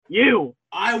You.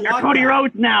 I You're want Cody that.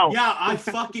 Rhodes now. Yeah, I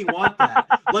fucking want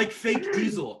that. Like fake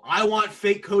Diesel. I want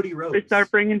fake Cody Rhodes. They start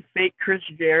bringing fake Chris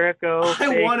Jericho.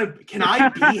 Can I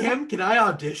be him? Can I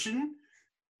audition?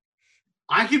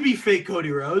 I could be fake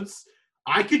Cody Rhodes.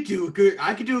 I could do a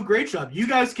great job. You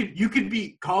could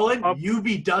be Colin, you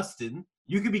be Dustin,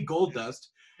 you could be Goldust,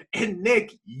 and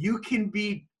Nick, you can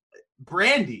be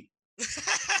Brandy.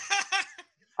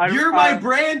 You're my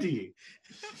Brandy.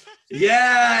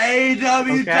 Yeah,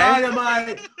 AEW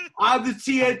Dynamite. I'm the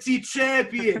TNT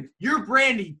champion. You're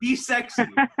Brandy. Be sexy.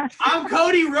 I'm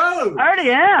Cody Rhodes. I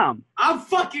already am. I'm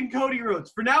fucking Cody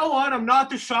Rhodes. For now on, I'm not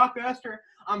the Shockmaster.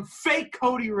 I'm fake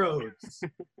Cody Rhodes.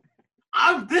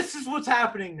 This is what's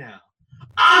happening now.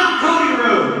 I'm Cody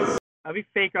Rhodes. I'll be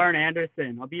fake Arn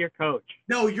Anderson. I'll be your coach.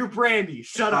 No, you're Brandy.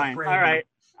 Shut up, Brandy. All right.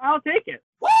 I'll take it.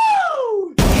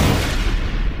 Woo!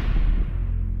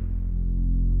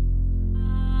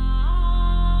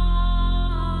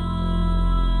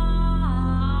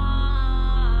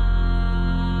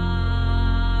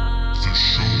 The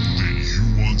show that you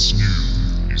once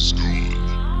knew is gone.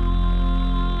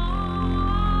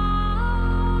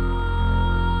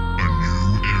 A new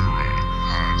era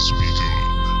has begun.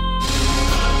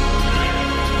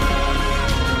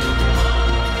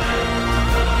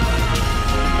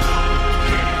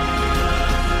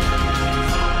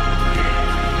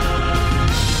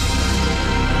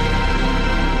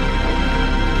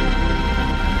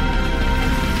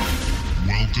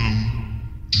 Welcome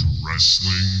to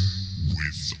Wrestling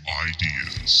with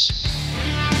Ideas.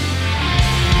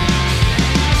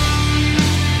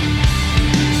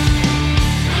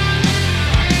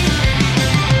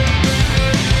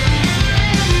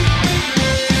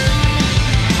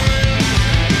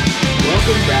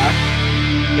 Welcome back,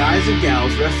 guys and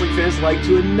gals, wrestling fans alike,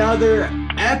 to another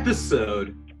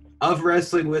episode of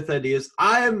Wrestling with Ideas.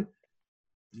 I am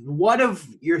one of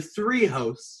your three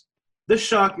hosts, the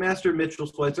Shockmaster Mitchell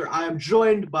Schweitzer. I am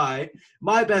joined by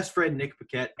my best friend Nick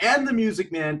Paquette and the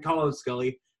music man Colin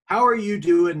Scully. How are you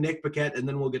doing, Nick Paquette? And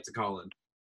then we'll get to Colin.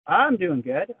 I'm doing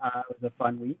good. It was a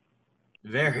fun week.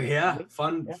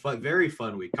 Fun, very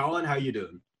fun week. Colin, how you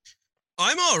doing?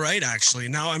 I'm all right, actually.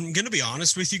 Now, I'm going to be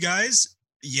honest with you guys.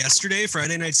 Yesterday,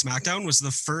 Friday Night SmackDown was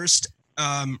the first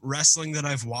wrestling that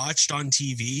I've watched on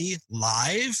TV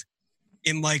live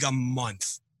in like a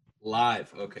month.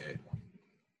 Live, okay.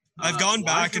 I've gone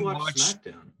back and watched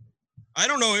SmackDown. I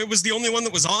don't know. It was the only one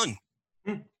that was on.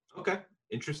 Okay.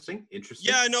 Interesting.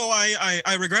 Yeah, no,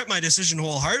 I regret my decision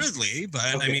wholeheartedly,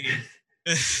 but okay. I mean...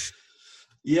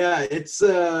 yeah, it's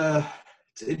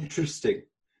interesting.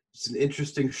 It's an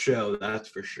interesting show, that's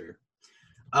for sure.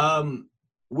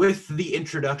 With the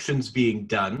introductions being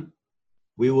done,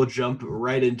 we will jump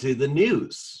right into the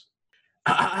news.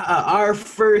 Our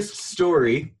first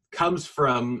story comes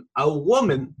from a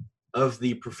woman of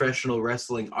the professional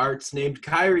wrestling arts named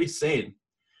Kairi Sane.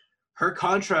 Her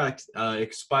contract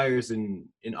expires in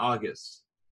August,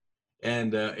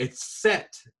 and it's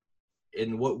set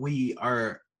in what we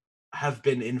have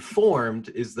been informed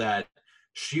is that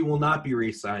she will not be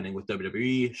re-signing with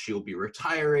WWE. She will be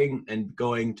retiring and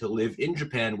going to live in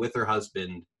Japan with her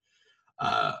husband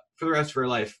for the rest of her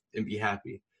life and be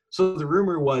happy. So the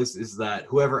rumor is that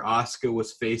whoever Asuka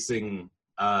was facing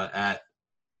at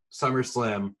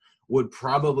SummerSlam would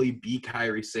probably be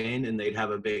Kairi Sane, and they'd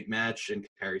have a big match, and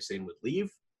Kairi Sane would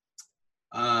leave.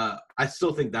 I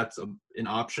still think that's an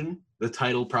option. The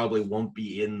title probably won't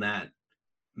be in that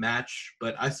match,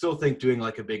 but I still think doing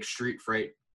like a big street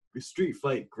fight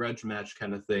grudge match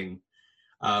kind of thing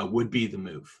would be the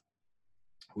move.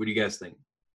 What do you guys think?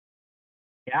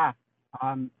 Yeah.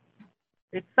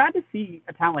 It's sad to see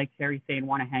a talent like Kairi Sane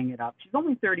want to hang it up. She's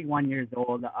only 31 years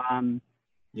old.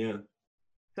 Yeah.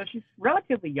 So she's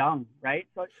relatively young, right?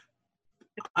 So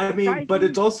I mean, but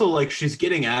it's also like she's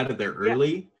getting out of there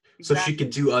early, so she could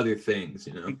do other things,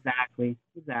 you know? Exactly.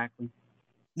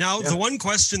 Now, the one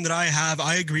question that I have,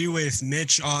 I agree with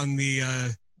Mitch on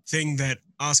the thing that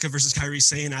Asuka versus Kairi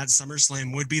Sane at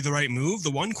SummerSlam would be the right move.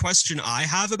 The one question I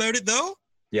have about it, though,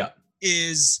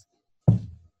 is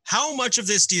how much of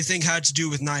this do you think had to do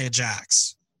with Nia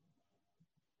Jax?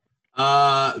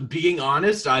 Being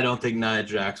honest, I don't think Nia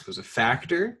Jax was a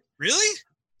factor. Really?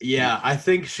 Yeah, I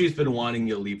think she's been wanting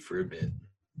to leave for a bit.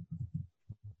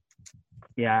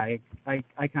 Yeah, I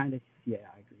kind of,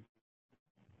 I agree.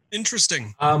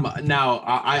 Interesting. Now,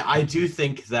 I do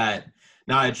think that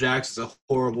Nia Jax is a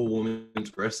horrible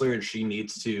women's wrestler, and she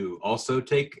needs to also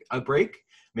take a break,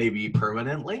 maybe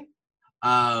permanently.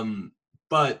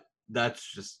 But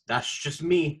that's just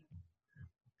me.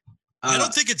 I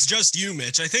don't think it's just you,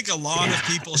 Mitch. I think a lot of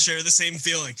people share the same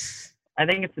feeling. I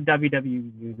think it's the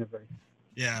WWE universe.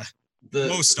 Yeah, The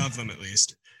most of them at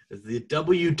least. the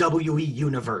WWE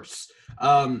universe.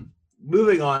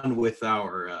 Moving on with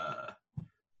our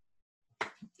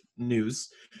news.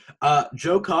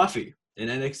 Joe Coffey, an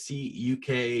NXT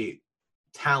UK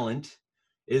talent,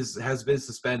 has been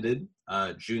suspended.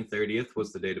 June 30th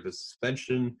was the date of his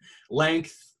suspension.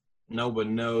 Length, no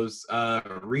one knows.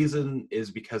 Reason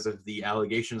is because of the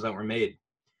allegations that were made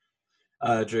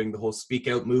during the whole Speak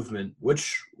Out movement,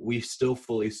 which we still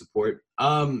fully support.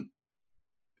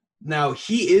 Now,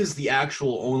 he is the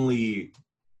actual only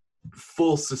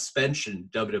full suspension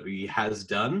WWE has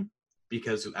done,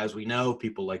 because as we know,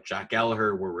 people like Jack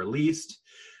Gallagher were released.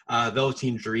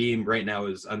 Velveteen Dream right now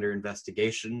is under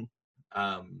investigation.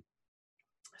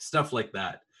 Stuff like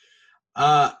that.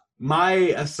 My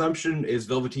assumption is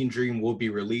Velveteen Dream will be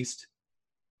released.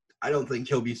 I don't think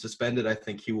he'll be suspended. I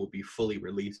think he will be fully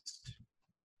released.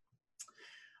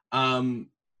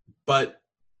 But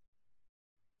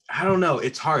I don't know.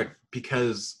 It's hard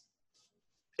because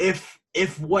if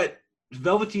what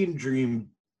Velveteen Dream,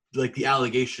 like the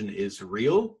allegation, is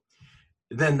real,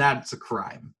 then that's a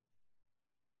crime.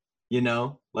 You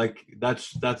know, like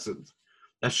that's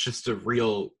just a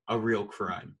real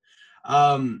crime.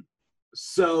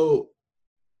 So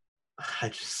I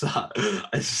just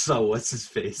saw what's his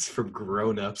face from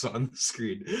Grown Ups on the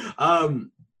screen.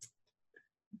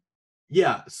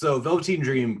 Yeah, so Velveteen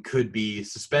Dream could be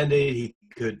suspended. He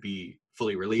could be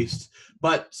fully released.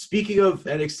 But speaking of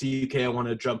NXT UK, I want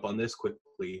to jump on this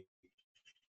quickly.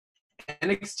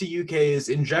 NXT UK is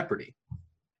in jeopardy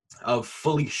of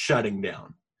fully shutting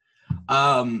down.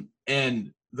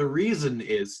 And the reason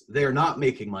is they're not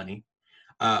making money.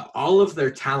 All of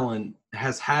their talent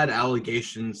has had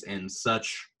allegations and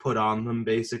such put on them,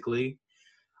 basically.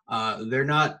 They're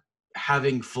not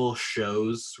having full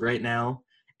shows right now,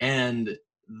 and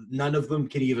none of them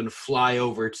can even fly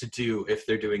over to do if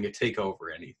they're doing a takeover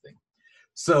or anything.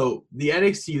 So the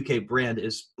NXT UK brand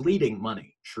is bleeding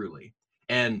money, truly.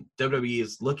 And WWE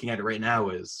is looking at it right now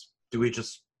as, do we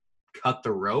just cut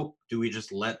the rope? Do we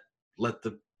just let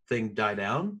the thing die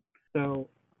down? So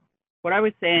what I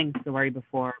was saying, sorry,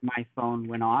 before my phone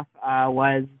went off,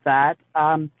 was that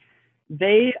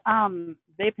they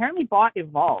apparently bought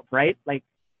Evolve, right? Like,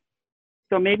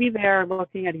 so maybe they're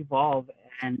looking at Evolve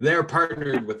and they're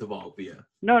partnered with Evolve, yeah.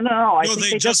 No. No,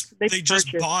 they just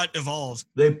bought Evolve.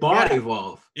 They bought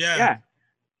Evolve. Yeah.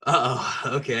 Oh,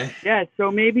 okay. Yeah, so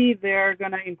maybe they're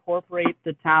gonna incorporate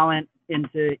the talent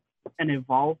into an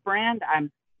Evolve brand.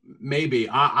 Maybe.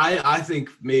 I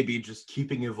think maybe just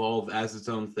keeping Evolve as its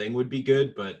own thing would be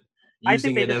good, but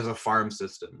using it as a farm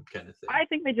system kind of thing. I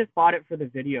think they just bought it for the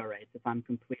video rights, if I'm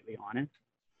completely honest.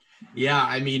 Yeah,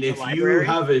 I mean, if you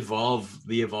have the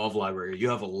Evolve library, you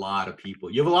have a lot of people.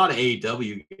 You have a lot of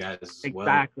AEW guys as well.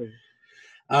 Exactly.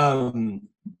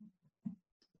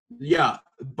 Yeah,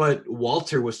 but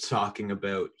Walter was talking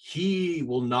about he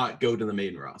will not go to the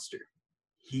main roster.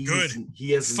 He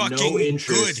has no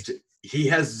interest. Good. He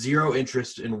has zero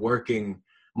interest in working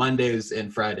Mondays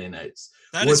and Friday nights,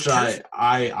 which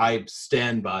I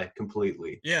stand by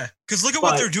completely. Yeah, because look at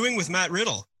what they're doing with Matt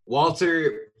Riddle.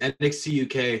 Walter,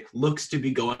 NXT UK, looks to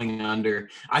be going under.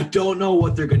 I don't know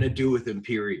what they're going to do with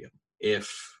Imperium.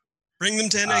 Bring them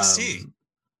to NXT.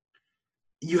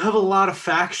 You have a lot of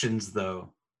factions,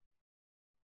 though.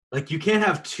 Like, you can't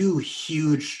have two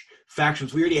huge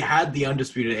factions. We already had the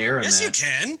Undisputed Era. Yes, you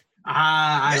can.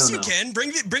 Yes, you can.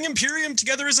 Bring Imperium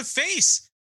together as a face.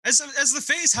 As the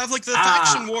face, have like the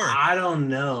faction war. I don't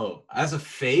know. As a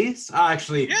face?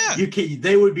 Actually, yeah.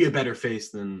 They would be a better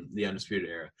face than the Undisputed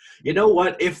Era. You know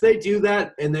what? If they do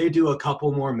that and they do a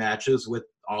couple more matches with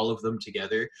all of them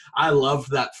together, I loved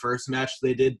that first match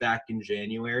they did back in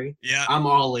January. Yeah. I'm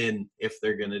all in if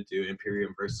they're going to do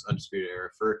Imperium versus Undisputed Era.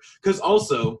 Because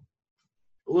also,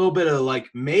 a little bit of like,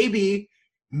 maybe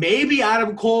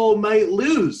Adam Cole might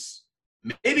lose.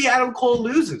 Maybe Adam Cole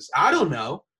loses. I don't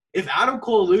know. If Adam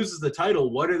Cole loses the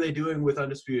title, what are they doing with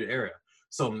Undisputed Era?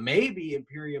 So maybe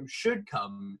Imperium should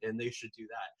come and they should do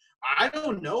that. I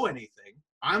don't know anything.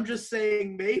 I'm just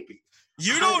saying maybe.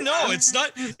 You don't know. It's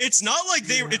not like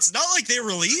they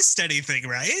released anything,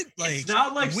 right? Like, it's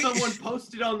not like someone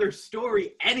posted on their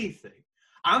story anything.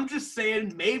 I'm just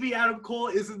saying maybe Adam Cole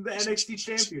isn't the NXT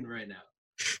champion right now.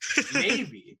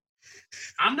 Maybe.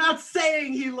 I'm not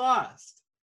saying he lost.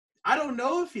 I don't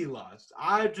know if he lost.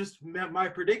 I just met my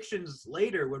predictions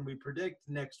later when we predict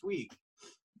next week.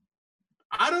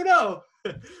 I don't know.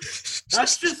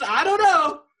 I don't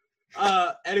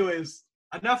know. Anyways,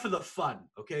 enough of the fun,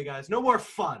 okay, guys? No more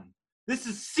fun. This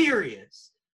is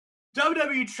serious.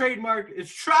 WWE Trademark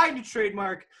is trying to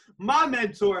trademark my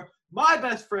mentor, my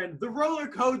best friend, the roller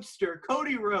coaster,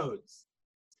 Cody Rhodes.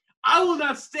 I will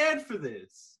not stand for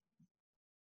this.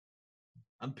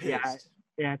 I'm pissed.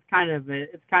 Yeah,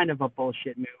 it's kind of a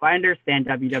bullshit move. I understand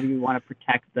WWE want to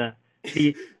protect the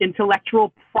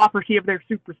intellectual property of their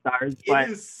superstars, but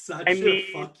it is such a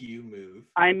fuck you move.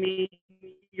 I mean,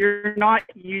 you're not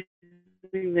using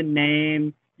the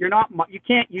name. You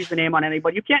can't use the name on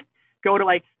anybody. You can't go to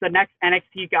like the next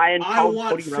NXT guy and call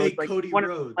Cody Rhodes. Like, Cody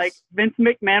Rhodes. Like Vince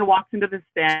McMahon walks into the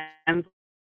stands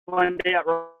one day at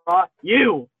Raw.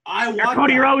 You're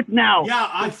Cody Rhodes now. Yeah,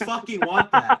 I fucking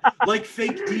want that. Like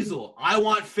fake Diesel. I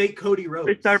want fake Cody Rhodes.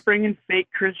 They start bringing fake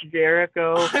Chris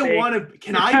Jericho.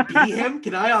 Can I be him?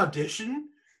 Can I audition?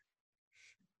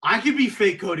 I could be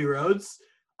fake Cody Rhodes.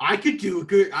 I could do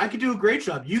a great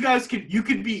job. You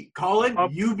could be Colin,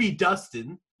 you be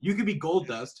Dustin, you could be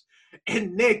Goldust,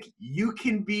 and Nick, you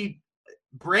can be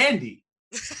Brandy.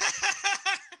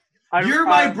 You're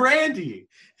my Brandy.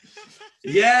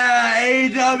 Yeah,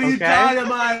 AEW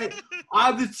Dynamite.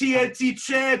 I'm the TNT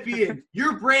champion.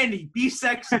 You're Brandy. Be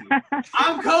sexy.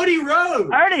 I'm Cody Rhodes.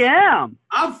 I already am.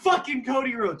 I'm fucking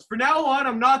Cody Rhodes. From now on,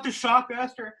 I'm not the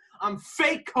Shockmaster. I'm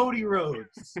fake Cody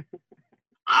Rhodes.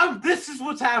 This is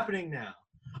what's happening now.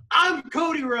 I'm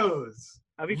Cody Rhodes.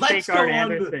 I'll be fake Arn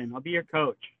Anderson. I'll be your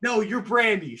coach. No, you're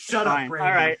Brandy. Shut up, Brandy.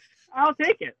 All right. I'll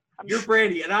take it. You're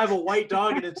Brandy, and I have a white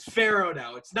dog, and it's Pharaoh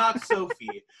now. It's not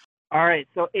Sophie. All right,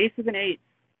 so Aces and Eights.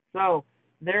 So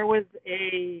there was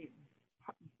a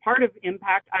part of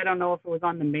Impact. I don't know if it was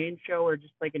on the main show or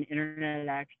just like an internet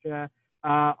extra.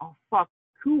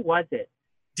 Who was it?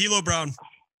 D'Lo Brown.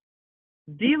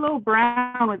 D'Lo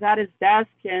Brown was at his desk,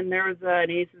 and there was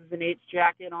an Aces and Eights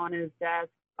jacket on his desk.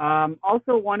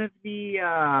 Also, one of the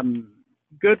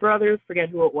Good Brothers, forget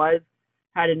who it was,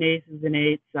 had an Aces and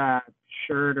Eights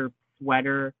shirt or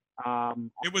sweater.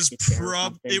 It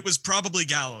was probably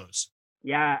Gallows.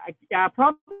 Yeah,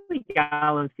 probably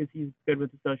Gallows because he's good with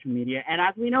the social media. And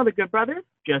as we know, the Good Brothers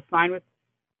just signed with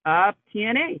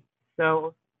TNA.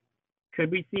 So could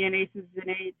we see an Aces and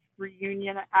Eights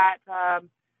reunion at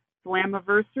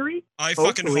Slammiversary? I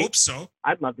fucking hope so.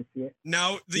 I'd love to see it.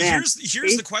 Now, here's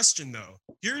the question, though.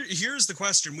 Here's the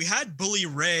question. We had Bully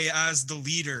Ray as the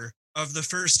leader of the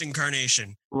first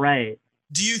incarnation. Right.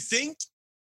 Do you think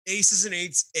Aces and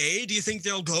Eights do you think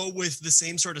they'll go with the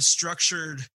same sort of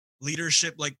structured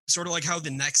leadership, like sort of like how the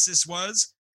Nexus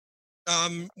was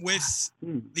with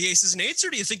the Aces and Eights, or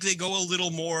do you think they go a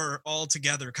little more all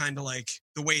together, kind of like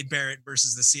the Wade Barrett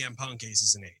versus the CM Punk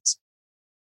Aces and Eights?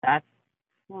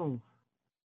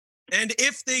 And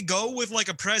if they go with like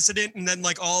a president and then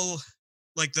like all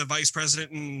like the vice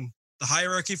president and the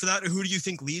hierarchy for that, who do you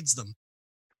think leads them?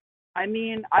 I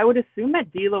mean, I would assume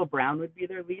that D'Lo Brown would be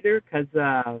their leader because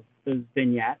there's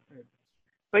Vignette.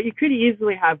 But you could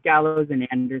easily have Gallows and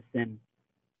Anderson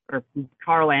or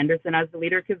Carl Anderson as the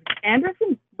leader because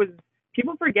Anderson was,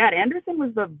 people forget, Anderson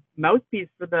was the mouthpiece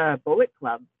for the Bullet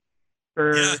Club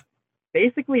for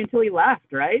basically until he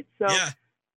left, right? So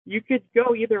you could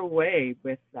go either way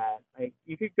with that. Like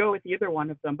you could go with either one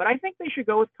of them. But I think they should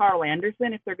go with Carl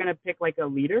Anderson if they're going to pick like a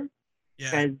leader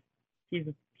because he's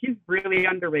really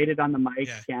underrated on the mic,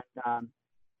 and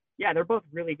they're both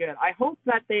really good. I hope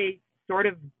that they sort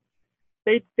of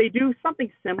they do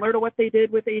something similar to what they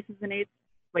did with Aces and Eights,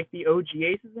 like the OG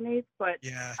Aces and Eights. But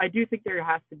I do think there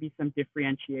has to be some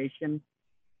differentiation.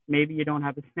 Maybe you don't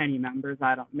have as many members.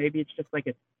 Maybe it's just like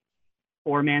a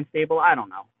 4-man stable. I don't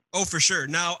know. Oh, for sure.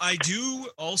 Now I do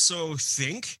also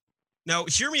think. Now,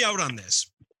 hear me out on this.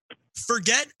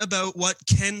 Forget about what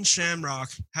Ken Shamrock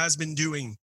has been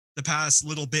doing the past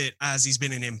little bit as he's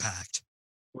been in Impact.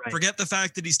 Right. Forget the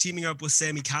fact that he's teaming up with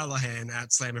Sami Callihan at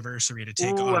Slammiversary to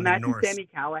take on the North. Sami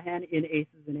Callihan in Aces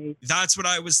and Eights. That's what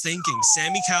I was thinking.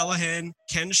 Sami Callihan,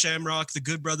 Ken Shamrock, the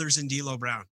Good Brothers, and D'Lo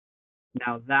Brown.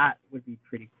 Now that would be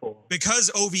pretty cool. Because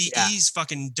OVE's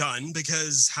fucking done.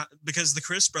 Because the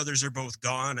Chris brothers are both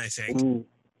gone, I think. Ooh.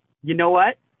 You know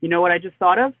what? You know what I just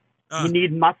thought of? You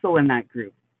need muscle in that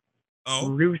group. Oh.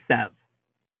 Rusev.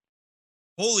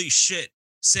 Holy shit.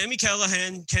 Sami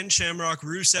Callihan, Ken Shamrock,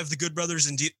 Rusev, the Good Brothers,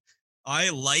 and I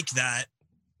like that.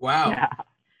 Wow. Yeah.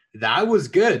 That was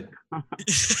good.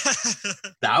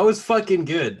 That was fucking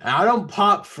good. I don't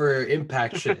pop for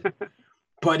Impact shit.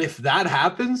 But if that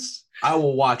happens, I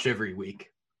will watch every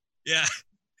week. Yeah.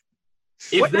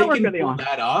 If they can pull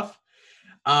that off,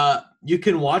 you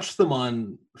can watch them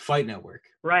on Fight Network.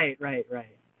 Right.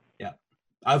 Yeah.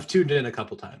 I've tuned in a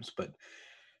couple times, but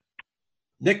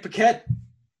Nick Paquette,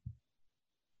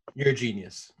 you're a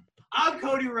genius. I'm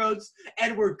Cody Rhodes,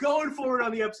 and we're going forward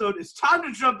on the episode. It's time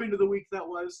to jump into the week that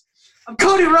was. I'm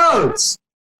Cody Rhodes!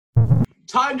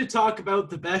 time to talk about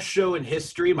the best show in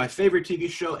history, my favorite TV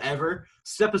show ever.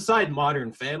 Step aside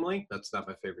Modern Family. That's not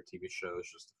my favorite TV show.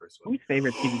 It's just the first one. Whose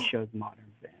favorite TV show is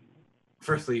Modern Family?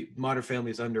 Firstly, Modern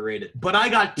Family is underrated. But I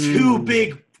got two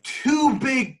big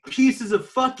pieces of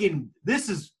fucking... This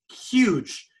is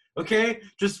huge. Okay?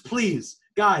 Just please,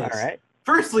 guys. All right.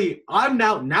 Firstly,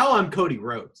 I'm Cody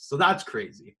Rhodes. So that's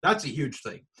crazy. That's a huge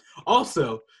thing.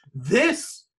 Also,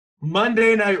 this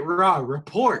Monday Night Raw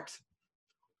report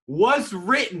was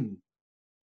written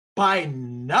by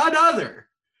none other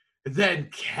than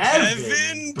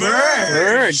Kevin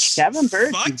Burge. Kevin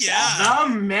Burge. Fuck yeah.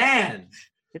 The man.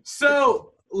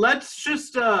 So let's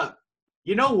just,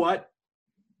 you know what?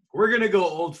 We're going to go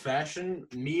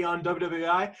old-fashioned, me on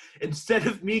WWI. Instead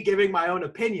of me giving my own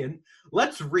opinion,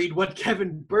 let's read what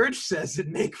Kevin Burge says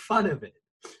and make fun of it.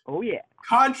 Oh, yeah.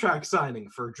 Contract signing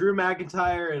for Drew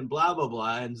McIntyre and blah, blah,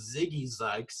 blah, and Ziggy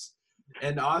Zykes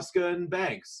and Asuka and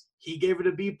Banks. He gave it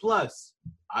a B+.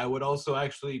 I would also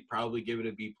actually probably give it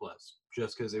a B+,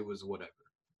 just because it was whatever.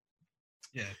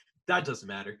 Yeah. That doesn't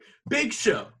matter. Big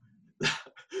Show.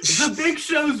 The Big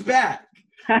Show's back.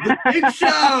 The Big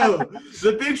Show.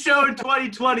 The Big Show in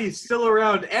 2020 is still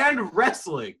around and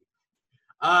wrestling.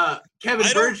 Kevin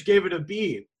Burge gave it a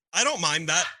B. I don't mind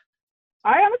that.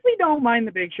 I honestly don't mind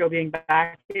the Big Show being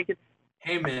back.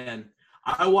 Hey, man.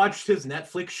 I watched his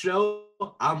Netflix show.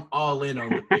 I'm all in on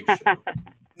the Big Show.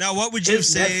 Now, what would you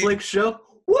His say? Netflix show?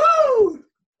 Woo!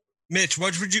 Mitch,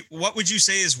 what would you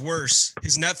say is worse,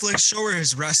 his Netflix show or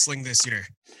his wrestling this year?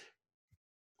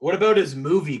 What about his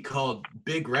movie called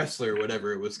Big Wrestler,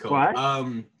 whatever it was called? What?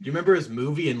 Do you remember his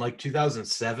movie in like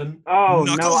 2007? Oh,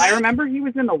 no. Knucklehead? I remember he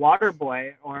was in The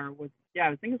Waterboy, or was, yeah,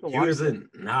 I think it's The He was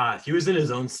Waterboy. he was in his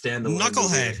own standalone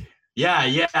Knucklehead. movie.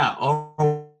 Yeah.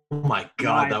 Oh my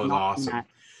God, that was awesome. That.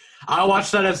 I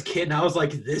watched that as a kid and I was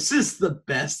like, this is the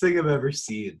best thing I've ever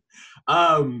seen.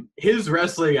 His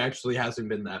wrestling actually hasn't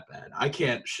been that bad. I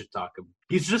can't shit talk him.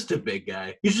 He's just a big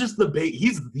guy. He's the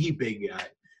big guy.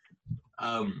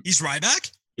 He's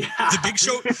Ryback? Yeah. The Big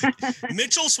Show.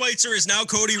 Mitchell Schweitzer is now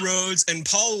Cody Rhodes, and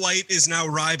Paul White is now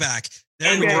Ryback.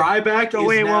 And Okay. Ryback So is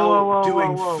wait, now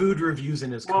doing whoa. food reviews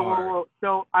in his Whoa. car.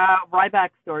 So, Ryback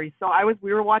story. So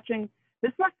we were watching,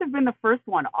 this must have been the first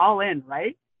one, All In,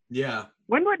 right? Yeah.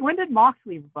 When did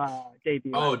Moxley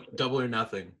debut? Oh, actually? Double or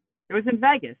Nothing. It was in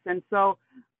Vegas. And so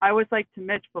I was like to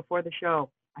Mitch before the show,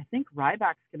 I think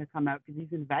Ryback's going to come out because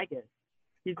he's in Vegas.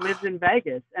 He lives in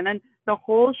Vegas. And then the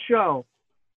whole show,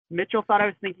 Mitchell thought I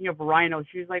was thinking of Rhino.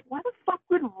 She was like, why the fuck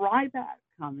would Ryback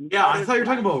come? And Yeah, I thought you were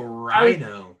talking about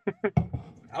Rhino.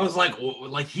 I was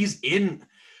like he's in.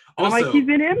 Also, I'm like, he's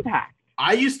in Impact.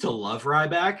 I used to love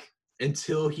Ryback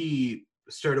until he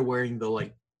started wearing the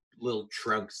like little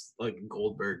trunks like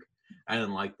Goldberg. I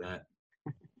didn't like that.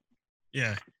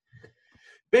 Yeah.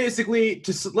 Basically,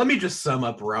 let me just sum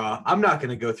up Raw. I'm not going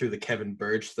to go through the Kevin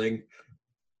Burge thing.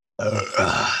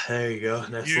 There you go.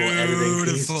 Nice little editing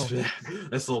piece.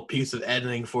 Nice little piece of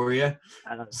editing for you.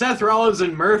 Seth Rollins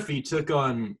and Murphy took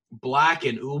on Black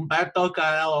and Humberto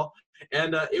Carrillo,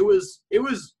 and it was.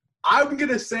 I'm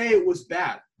gonna say it was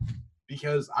bad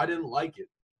because I didn't like it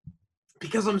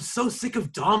because I'm so sick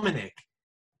of Dominic.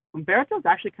 Humberto's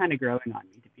actually kind of growing on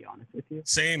me, to be honest with you.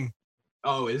 Same.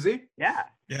 Oh, is he? Yeah,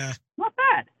 Yeah. not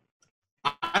bad.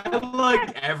 I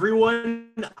like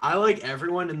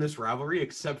everyone in this rivalry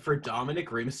except for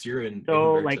Dominic, Rey Mysterio, and So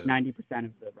Humberto. like 90%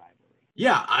 of the rivalry.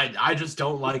 Yeah, I just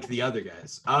don't like the other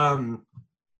guys. I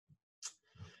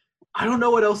don't know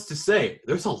what else to say.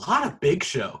 There's a lot of Big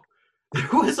Show. There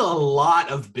was a lot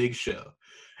of Big Show.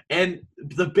 And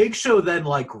the Big Show then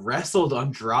like wrestled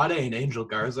Andrade and Angel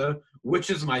Garza, which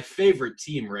is my favorite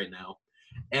team right now.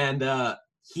 And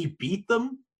he beat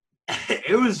them.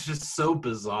 It was just so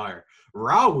bizarre.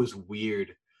 Raw was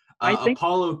weird. I think-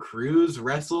 Apollo Crews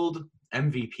wrestled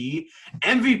MVP.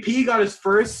 MVP got his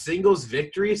first singles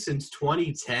victory since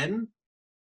 2010.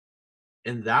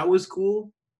 And that was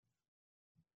cool.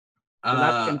 So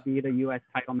that's going to be the U.S.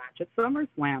 title match at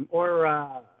SummerSlam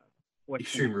or what's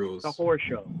Extreme Rules. the horror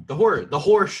show. The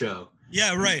horror show.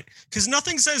 Yeah, right. Because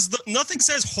nothing says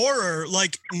horror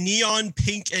like neon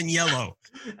pink and yellow.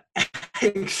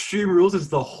 Extreme Rules is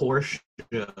the horse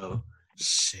show.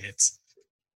 Shit.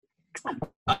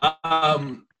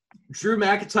 Drew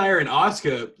McIntyre and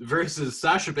Asuka versus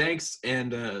Sasha Banks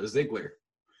and Ziggler.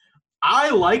 I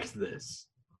liked this.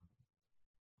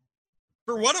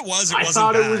 For what it was, it I wasn't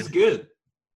thought bad. it was good.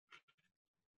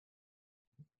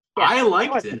 Yeah, I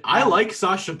liked wasn't it. I bad. like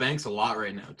Sasha Banks a lot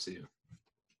right now too.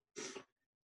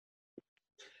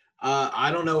 I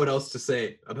don't know what else to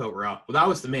say about Raw. Well, that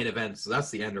was the main event, so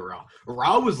that's the end of Raw.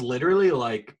 Raw was literally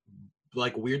like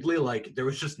like weirdly, like there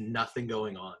was just nothing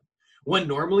going on. When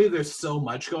normally there's so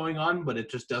much going on, but it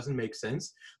just doesn't make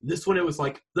sense. This one, it was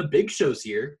like the Big Show's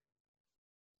here.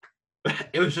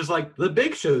 It was just like the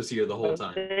Big Show's here the whole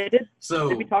time. Did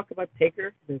we talk about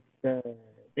Taker?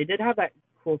 They did have that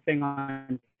cool thing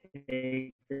on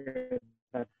Taker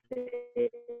that they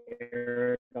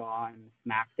aired on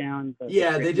SmackDown.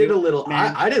 Yeah, they did a little.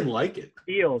 I didn't like it.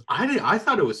 Feels. I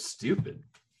thought it was stupid.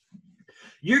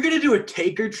 You're gonna do a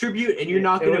Taker tribute, and you're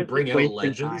not gonna bring out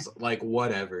legends. Like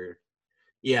whatever.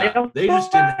 Yeah, they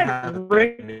just didn't have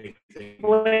anything.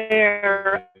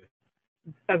 Flair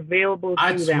available to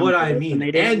That's them. what I mean.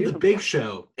 And the Big that.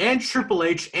 Show, and Triple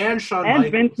H, and Shawn and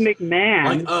Michaels. Vince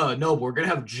McMahon. Like, no, we're gonna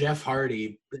have Jeff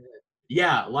Hardy.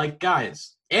 Yeah, like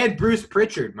guys, and Bruce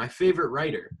Pritchard, my favorite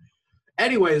writer.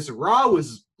 Anyways, Raw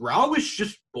was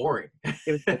just boring.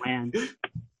 It was bland.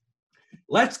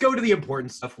 Let's go to the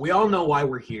important stuff. We all know why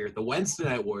we're here. The Wednesday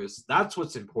Night Wars. That's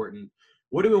what's important.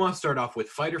 What do we want to start off with?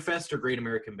 Fyter Fest or Great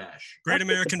American Bash? Great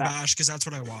American Bash, because that's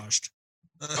what I watched.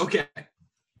 Okay.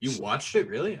 You watched it,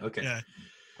 really? Okay. Yeah.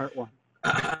 Part 1.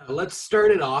 Let's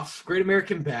start it off. Great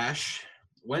American Bash,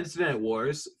 Wednesday Night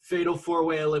Wars, Fatal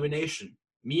 4-Way Elimination.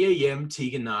 Mia Yim,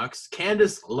 Tegan Knox,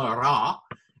 Candice LeRae,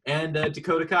 and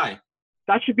Dakota Kai.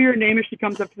 That should be her name if she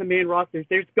comes up to the main roster.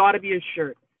 There's got to be a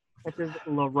shirt that says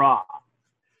LeRae.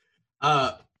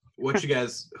 What you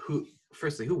guys, who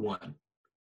won?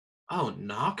 Oh,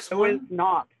 Knox It was won?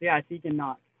 Knox. Yeah, Tegan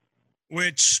Knox.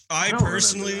 Which I don't remember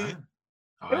personally, that.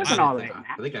 It was I an don't alright think-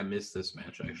 match. I think I missed this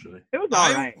match, actually. It was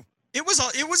all right. it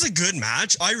was a good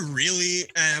match. I really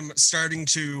am starting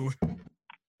to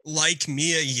like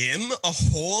Mia Yim a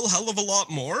whole hell of a lot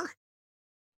more.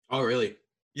 Oh, really?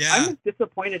 Yeah. I'm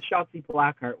disappointed Shotzi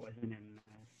Blackheart wasn't in.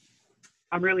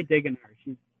 I'm really digging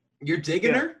her. You're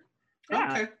digging Yeah. her?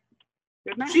 Yeah. Okay.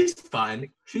 Good match. She's fine.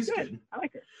 She's good. good. I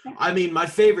like her. Yeah. I mean, my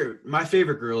favorite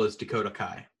girl is Dakota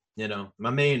Kai. You know, my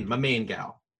main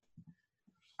gal.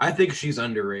 I think she's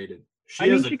underrated. She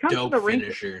has a comes to dope the ring.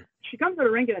 finisher. She comes to the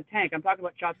ring in a tank. I'm talking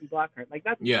about Shotzi Blackheart. Like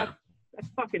that's Yeah. that's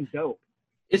fucking dope.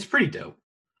 It's pretty dope.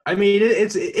 I mean,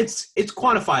 it's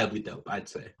quantifiably dope, I'd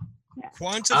say.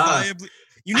 Quantifiably.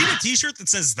 You need a T-shirt that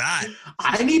says that.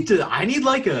 I need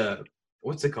like a,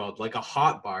 what's it called? Like a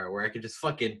hot bar where I can just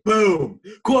fucking boom,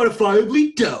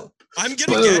 quantifiably dope. I'm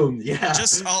gonna Boom, yeah.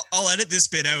 just I'll edit this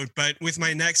bit out, but with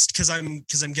my next because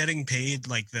I'm getting paid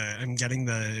like I'm getting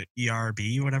the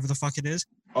ERB, whatever the fuck it is.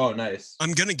 Oh, nice.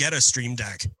 I'm gonna get a Stream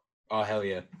Deck. Oh, hell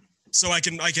yeah. So I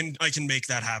can make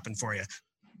that happen for you.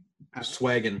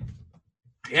 Swaggin'.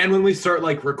 And when we start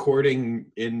like recording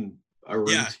in a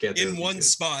room together. In one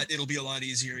spot, it'll be a lot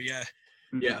easier. Yeah.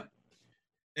 Yeah.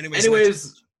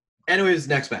 Anyways,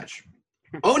 next match.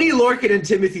 Oni Lorcan and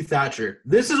Timothy Thatcher.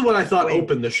 This is what I thought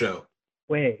opened the show.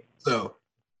 Wait. So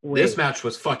this match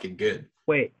was fucking good.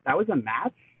 Wait, that was a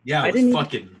match? Yeah,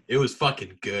 it was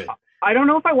fucking good. I don't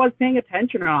know if I was paying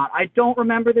attention or not. I don't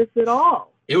remember this at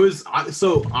all. It was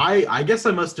I guess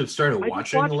I must have started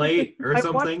watching late or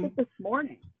something. I watched it this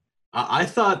morning. I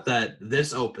thought that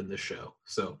this opened the show,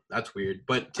 so that's weird.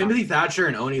 But Timothy Thatcher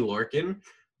and Oni Lorcan,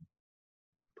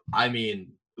 I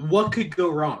mean, what could go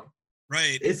wrong?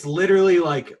 right. It's literally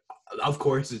like, of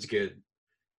course it's good.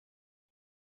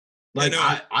 Like,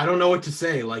 I don't know what to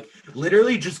say. Like,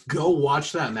 literally just go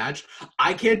watch that match.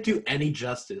 I can't do any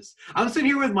justice. I'm sitting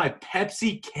here with my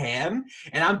Pepsi can,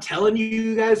 and I'm telling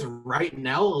you guys right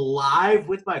now, live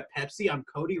with my Pepsi, I'm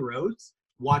Cody Rhodes.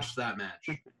 Watch that match.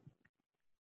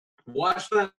 Watch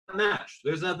that match.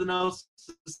 There's nothing else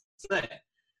to say.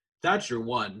 Thatcher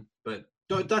won, but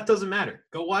that doesn't matter.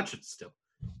 Go watch it still.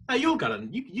 You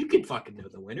can fucking know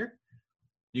the winner.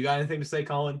 You got anything to say,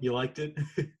 Colin? You liked it?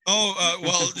 Well,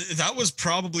 that was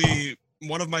probably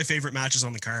one of my favorite matches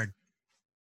on the card.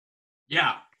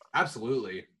 Yeah,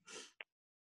 absolutely.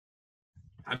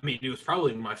 I mean, it was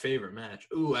probably my favorite match.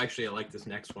 Ooh, actually, I like this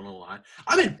next one a lot.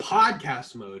 I'm in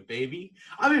podcast mode, baby.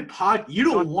 You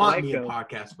don't want me in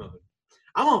podcast mode.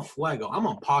 I'm on Fuego. I'm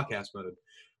on podcast mode.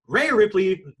 Rhea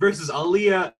Ripley versus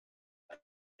Aaliyah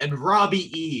and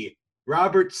Robbie E.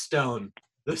 Robert Stone.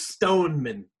 The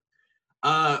Stoneman.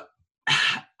 I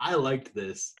liked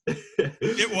this.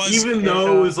 It was, even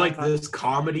though it was like this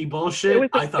comedy bullshit.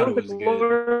 I thought it was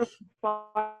good.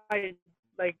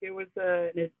 Like it was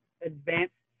an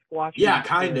advanced squash. Yeah, match.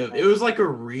 kind of. It was like a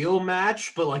real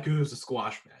match, but like it was a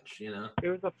squash match. You know. It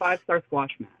was a 5-star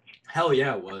squash match. Hell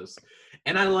yeah, it was.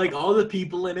 And I like all the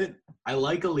people in it. I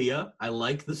like Aaliyah. I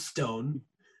like the Stone.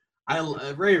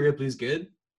 Rhea Ripley's good.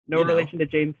 No relation to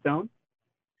James Stone.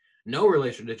 No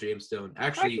relation to James Stone.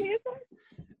 Actually, is there?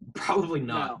 probably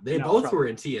not. No, They no, both probably. were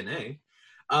in TNA.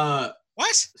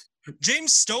 What?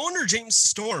 James Stone or James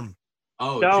Storm?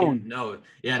 Oh, Stone. no.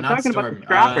 Yeah, I'm not talking about Storm. the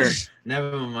scrapper.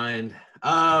 Never mind.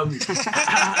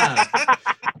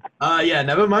 Yeah,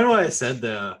 never mind what I said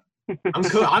there.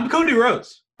 I'm Cody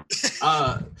Rhodes.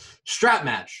 Strap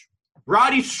match.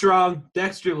 Roddy Strong,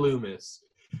 Dexter Loomis.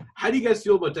 How do you guys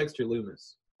feel about Dexter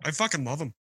Loomis? I fucking love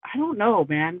him. I don't know,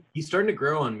 man. He's starting to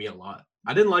grow on me a lot.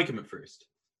 I didn't like him at first.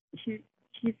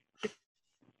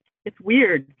 It's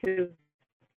weird because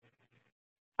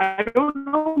I don't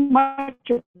know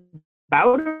much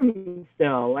about him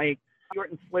still. Like short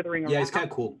and slithering around. Yeah, he's kind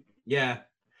of cool. Yeah.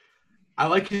 I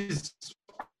like his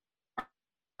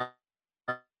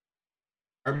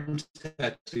arm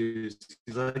tattoos.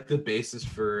 He's like the basis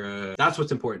for that's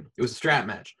what's important. It was a strap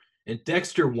match. And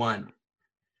Dexter won.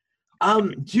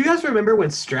 Do you guys remember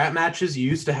when strap matches you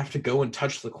used to have to go and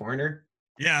touch the corner?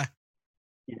 Yeah.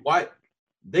 Why?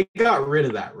 They got rid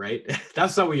of that, right?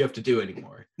 That's not what you have to do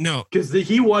anymore. No. Because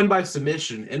he won by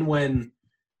submission, and when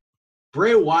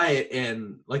Bray Wyatt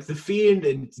and like the Fiend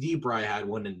and D-Bry had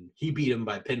one, and he beat him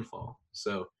by pinfall.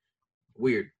 So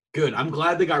weird. Good. I'm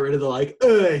glad they got rid of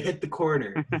the hit the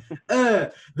corner.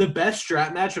 The best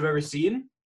strap match I've ever seen.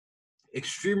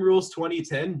 Extreme Rules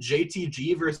 2010,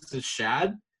 JTG versus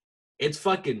Shad. It's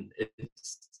good.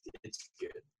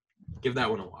 Give that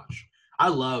one a watch. I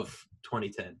love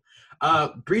 2010.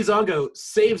 Breezango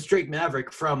saves Drake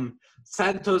Maverick from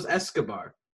Santos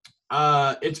Escobar.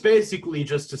 It's basically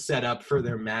just to set up for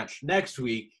their match next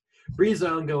week.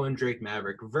 Breezango and Drake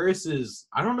Maverick versus,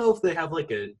 I don't know if they have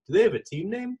do they have a team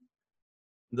name?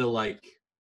 The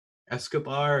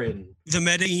Escobar and the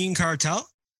Medellin Cartel?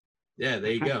 Yeah,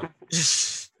 there you go.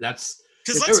 Because Let's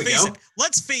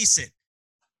let's face it.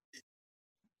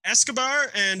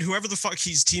 Escobar and whoever the fuck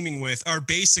he's teaming with are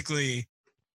basically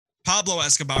Pablo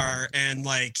Escobar and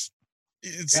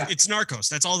it's Narcos.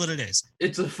 That's all that it is.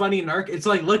 It's a funny It's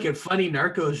look at funny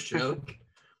Narcos joke.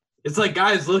 It's like,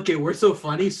 guys, look at, we're so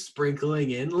funny,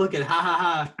 sprinkling in. Look at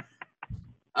ha.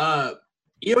 Io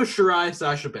Shirai,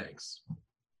 Sasha Banks.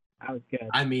 That was good.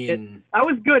 I mean, that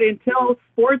was good until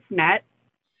Sportsnet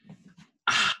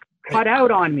cut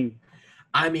out on me.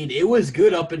 I mean, it was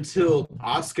good up until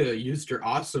Asuka used her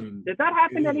awesome. Did that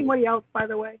happen to anybody else, by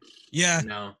the way? Yeah.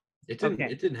 No, it didn't.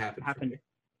 Okay. It didn't happen. Happened.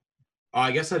 Oh,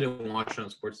 I guess I didn't watch it on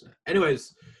Sportsnet.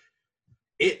 Anyways,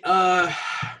 it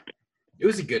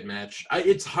was a good match.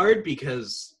 It's hard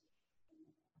because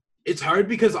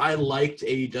I liked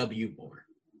AEW more.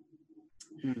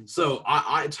 So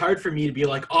it's hard for me to be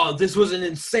like, oh, this was an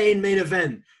insane main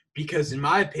event, because in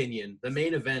my opinion, the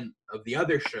main event of the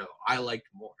other show I liked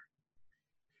more.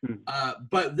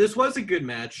 But this was a good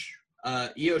match.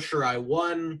 Io Shirai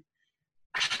won.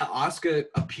 Asuka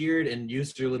appeared and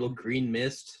used her little green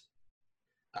mist.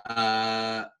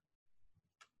 I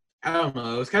don't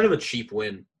know. It was kind of a cheap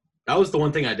win. That was the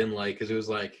one thing I didn't like, because it was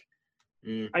like.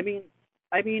 I mean,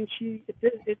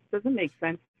 it doesn't make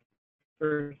sense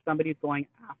for somebody who's going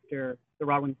after the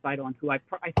Raw Women's title and who I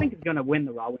think is going to win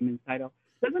the Raw Women's title.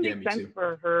 It doesn't make sense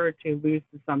for her to lose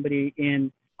to somebody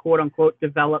in quote unquote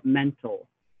developmental.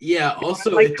 Yeah.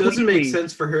 Also, it doesn't make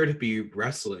sense for her to be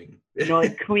wrestling.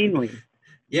 Cleanly.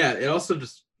 Yeah. It also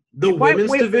just the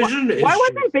women's division. Why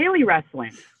wasn't Bayley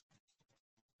wrestling?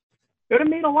 It would have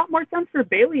made a lot more sense for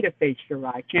Bayley to face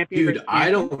Shirai, champion. Dude, I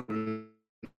don't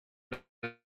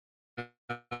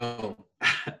know.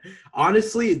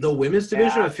 Honestly, the women's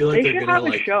division, I feel like they they're should gonna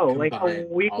have a show, like a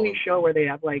weekly show where they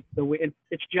have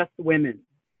it's just women.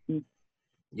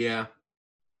 Yeah.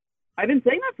 I've been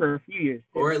saying that for a few years.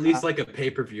 Or at least like a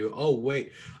pay-per-view. Oh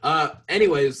wait.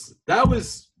 Anyways, that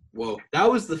was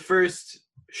the first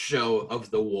show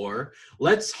of the war.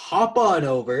 Let's hop on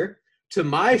over to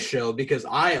my show, because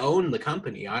I own the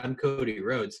company. I'm Cody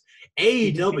Rhodes.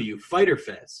 AEW Fyter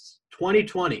Fest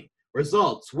 2020.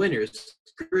 Results, winners,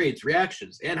 grades,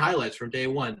 reactions, and highlights from day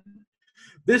one.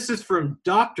 This is from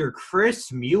Dr.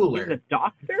 Chris Mueller. He's a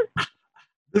doctor?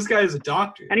 This guy is a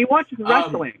doctor. And he watches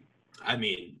wrestling. I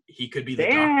mean, he could be the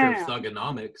doctor of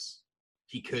thugonomics.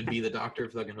 He could be the doctor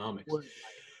of thugonomics.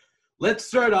 Let's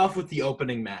start off with the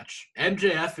opening match.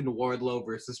 MJF and Wardlow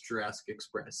versus Jurassic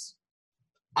Express.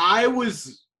 It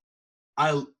was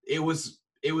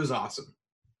awesome.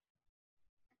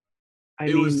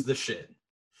 It was the shit.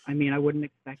 I mean, I wouldn't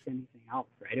expect anything else,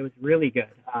 right? It was really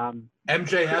good.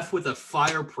 MJF with a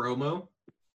fire promo.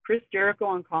 Chris Jericho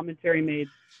on commentary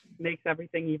makes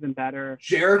everything even better.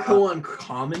 Jericho on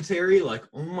commentary? Like,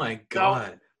 oh my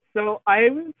God. So I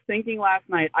was thinking last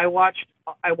night, I watched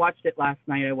it last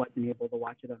night. I wasn't able to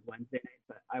watch it on Wednesday night,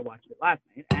 but I watched it last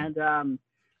night. And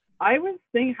I was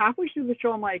thinking halfway through the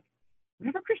show, I'm like,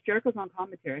 whenever Chris Jericho's on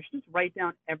commentary, I should just write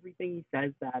down everything he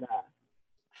says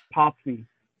pops me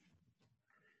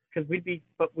because we'd be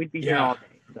here Yeah. all day.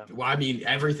 So. Well, I mean,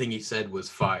 everything he said was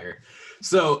fire.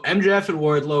 So MJF and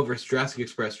Wardlow versus Jurassic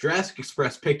Express. Jurassic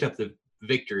Express picked up the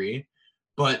victory,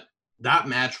 but that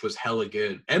match was hella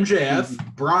good.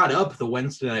 MJF brought up the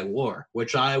Wednesday Night War,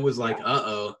 which I was like,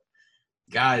 uh-oh,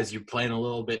 guys, you're playing a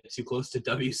little bit too close to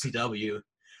WCW.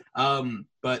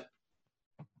 But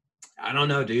I don't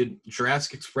know, dude.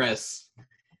 Jurassic Express,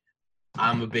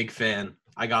 I'm a big fan.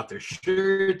 I got their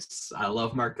shirts. I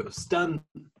love Marco Stunt.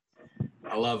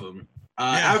 I love them.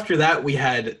 After that, we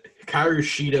had Kairi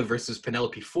Shida versus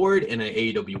Penelope Ford in an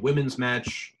AEW women's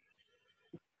match.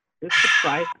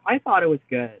 I thought it was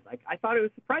good. Like, I thought it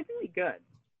was surprisingly good.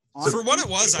 Honestly, for what it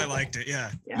was, I liked it. Yeah,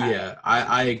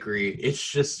 I agree.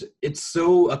 It's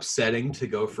so upsetting to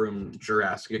go from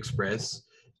Jurassic Express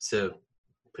to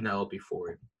Penelope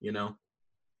Ford, you know?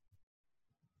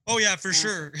 Oh, yeah, for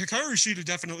sure. Hikaru Shida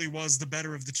definitely was the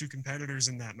better of the two competitors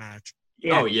in that match.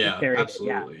 Yeah,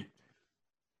 absolutely. Yeah.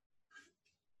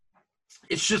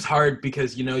 It's just hard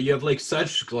because, you know, you have, like,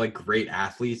 such, like, great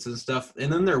athletes and stuff,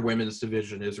 and then their women's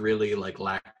division is really, like,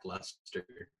 lackluster.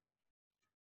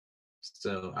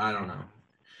 So, I don't know.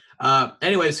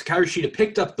 Anyways, Hikaru Shida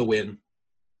picked up the win.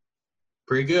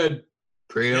 Pretty good.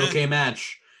 Pretty okay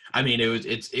match. I mean,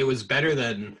 it was better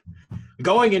than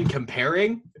going and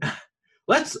comparing. Okay,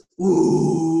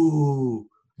 we'll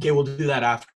do that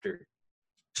after.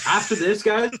 After this,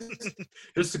 guys,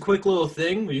 just a quick little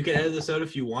thing. You can edit this out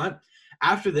if you want.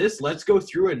 After this, let's go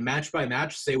through and match by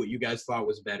match say what you guys thought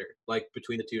was better, like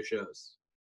between the two shows.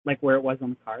 Like where it was on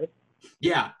the card?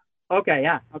 Yeah. Okay,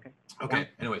 yeah. Okay. Down.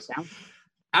 Anyways. Down.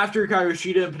 After Hikaru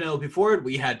Shida and Penelope Ford,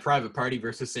 we had Private Party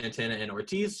versus Santana and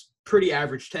Ortiz. Pretty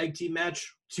average tag team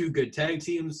match. Two good tag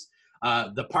teams.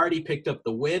 The Party picked up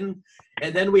the win.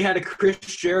 And then we had a Chris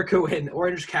Jericho and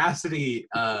Orange Cassidy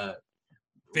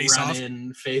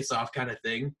face-off kind of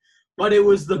thing. But it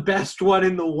was the best one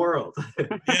in the world.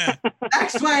 Yeah.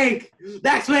 Next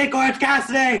week, Orange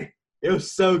Cassidy. It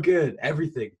was so good.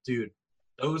 Everything, dude.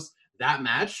 That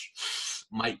match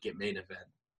might get main event.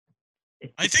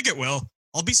 I think it will.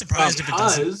 I'll be surprised if it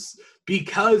doesn't.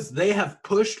 Because they have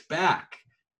pushed back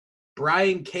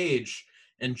Brian Cage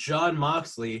and Jon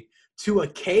Moxley to a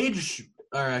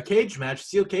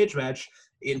steel cage match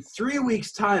in 3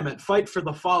 weeks' time at Fight for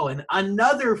the Fallen,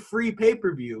 another free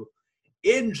pay-per-view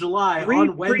in July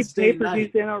on Wednesday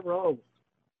night. In a row.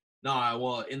 No,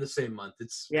 well, in the same month.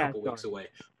 It's a couple weeks away.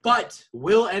 But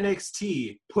will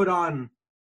NXT put on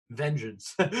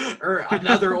Vengeance or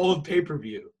another old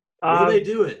pay-per-view? Will they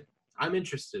do it? I'm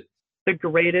interested. The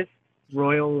greatest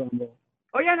Royal Rumble.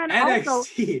 Oh, yeah, and then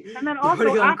NXT.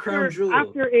 Also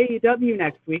after AEW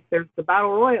next week, there's the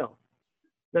Battle Royal.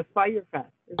 The Fire Fest.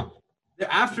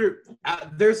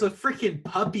 There's a freaking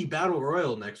puppy Battle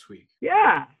Royal next week.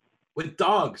 Yeah. With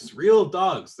dogs, real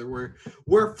dogs. We're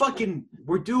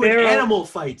doing animal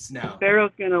fights now.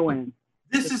 Pharaoh's gonna win.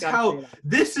 This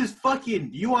is fucking.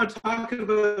 You want to talk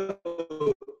about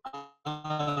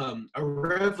a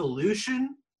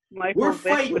revolution? We're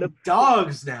fighting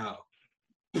dogs now.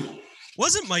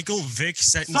 Wasn't Michael Vick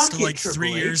sentenced to like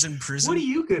 3 years in prison? What are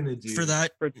you gonna do for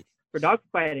that? For dog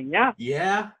fighting, yeah.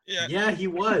 Yeah, he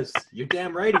was. You're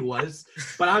damn right he was.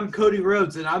 But I'm Cody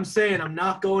Rhodes, and I'm saying I'm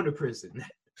not going to prison.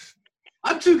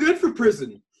 I'm too good for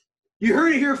prison. You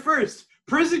heard it here first.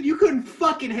 Prison, you couldn't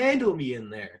fucking handle me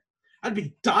in there. I'd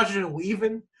be dodging and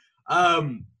weaving.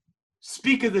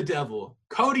 Speak of the devil.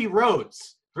 Cody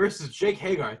Rhodes versus Jake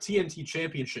Hagar, TNT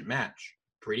Championship match.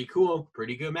 Pretty cool.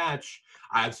 Pretty good match.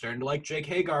 I'm starting to like Jake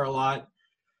Hagar a lot.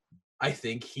 I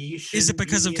think he should. Is it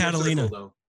because of Catalina?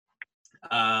 No.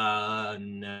 I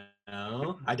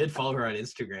did follow her on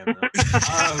Instagram, though.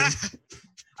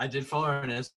 I did follow her on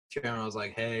Instagram, and I was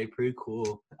like, hey, pretty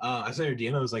cool. I sent her a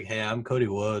DM. I was like, hey, I'm Cody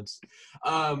Woods.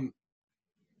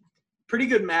 Pretty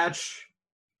good match.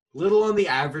 Little on the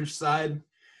average side.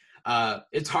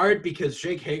 It's hard because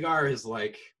Jake Hagar is,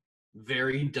 like,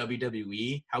 very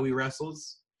WWE, how he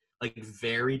wrestles. Like,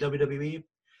 very WWE.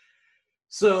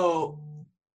 So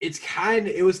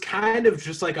it was kind of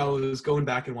just like I was going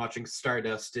back and watching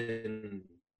Stardust and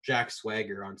Jack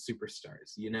Swagger on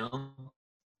Superstars, you know?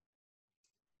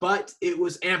 But it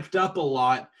was amped up a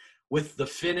lot with the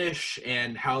finish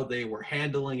and how they were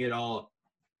handling it all.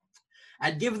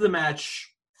 I'd give the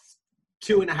match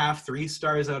 2.5, 3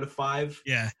 stars out of 5.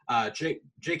 Yeah.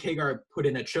 Jake Hagar put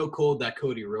in a chokehold that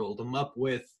Cody rolled him up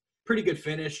with. Pretty good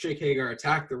finish. Jake Hagar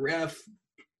attacked the ref.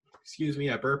 Excuse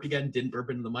me, I burped again. Didn't burp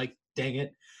into the mic. Dang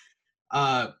it.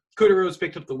 Cody Rhodes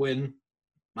picked up the win.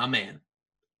 My man.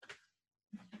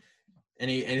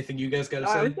 Anything you guys got to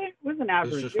say? It was an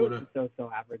average. It was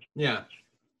so average. Yeah.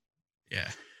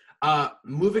 Yeah.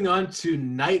 Moving on to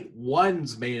night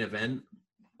one's main event,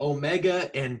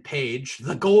 Omega and Paige,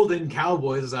 the Golden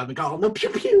Cowboys, as I've been calling them, pew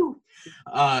pew,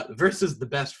 versus the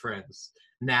Best Friends.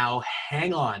 Now,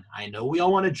 hang on. I know we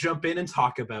all want to jump in and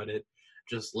talk about it.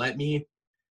 Just let me.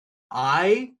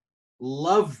 I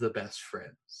love the Best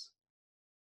Friends,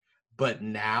 but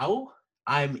now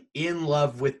I'm in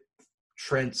love with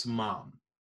Trent's mom.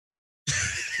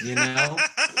 You know?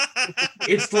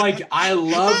 It's like I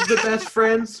love the Best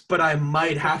Friends, but I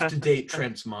might have to date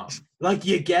Trent's mom. Like,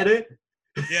 you get it?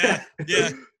 Yeah.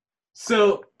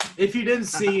 So, if you didn't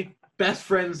see, Best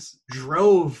Friends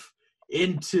drove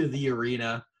into the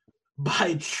arena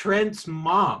by Trent's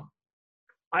mom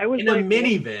I was in a like,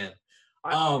 minivan.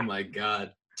 I- Oh my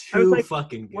god. I was Too like,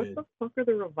 fucking what good. the fuck are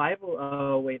the Revival?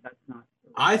 Oh, wait, that's not.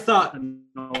 I thought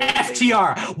No,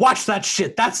 FTR. Watch that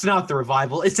shit. That's not the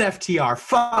Revival. It's FTR.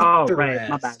 Fuck Oh, the right.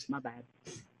 rest. My bad.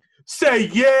 Say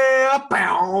yeah.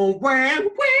 Bow, wham,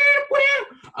 wham,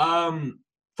 wham.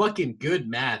 Fucking good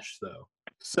match though.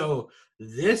 So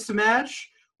this match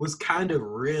was kind of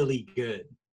really good.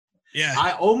 Yeah.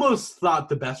 I almost thought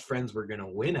the Best Friends were gonna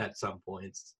win at some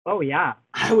points. Oh, yeah.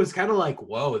 I was kind of like,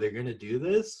 whoa, they're gonna do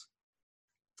this?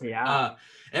 Yeah.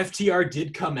 FTR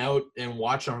did come out and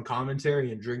watch on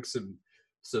commentary and drink some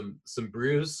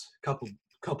brews,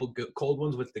 couple good, cold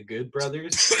ones with the Good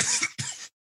Brothers,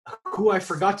 who I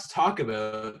forgot to talk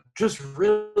about just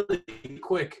really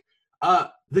quick.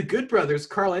 The Good Brothers,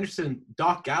 Carl Anderson,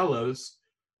 Doc Gallows,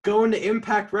 going to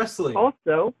Impact Wrestling.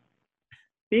 Also,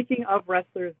 speaking of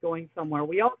wrestlers going somewhere,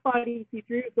 we all thought EC3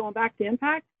 was going back to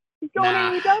Impact. He's going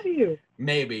Nah. to AEW.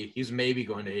 Maybe he's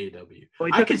going to AEW. Well,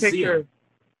 he I took a could see picture. him.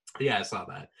 Yeah, I saw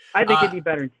that. I think it'd be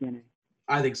better in TNA.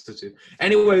 I think so too.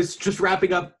 Anyways, just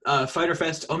wrapping up Fyter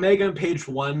Fest. Omega and Page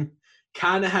won.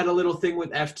 Kind of had a little thing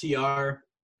with FTR.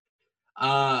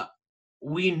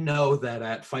 We know that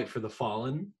at Fight for the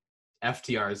Fallen,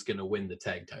 FTR is going to win the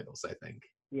tag titles, I think.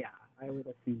 Yeah, I would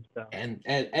assume so. And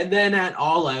then at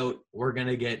All Out, we're going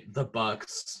to get the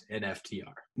Bucks and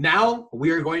FTR. Now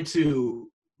we are going to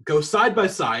go side by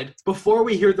side before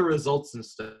we hear the results and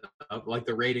stuff, like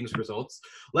the ratings results.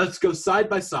 Let's go side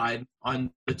by side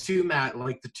on the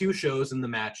two shows and the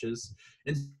matches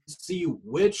and see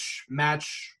which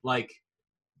match, like,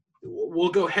 we'll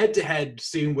go head to head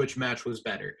seeing which match was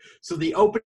better. So the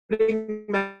opening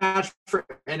match for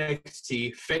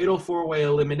NXT, Fatal 4-Way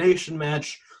Elimination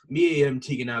match, Mia Yim,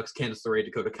 Tegan Nox, Candice LeRae,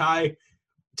 Dakota Kai,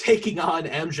 taking on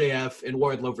MJF and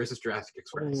Wardlow versus Jurassic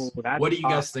Express. Ooh, What do you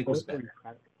guys think was those are better?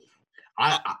 incredible.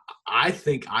 I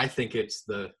think it's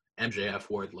the MJF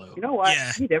Wardlow. You know what?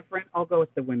 Yeah. Be different. I'll go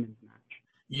with the women's match.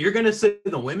 You're gonna say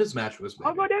the women's match was better.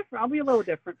 I'll go different. I'll be a little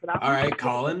different for that All one. right,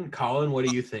 Colin, what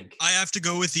do you think? I have to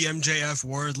go with the MJF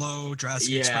Wardlow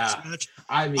Jurassic Express match.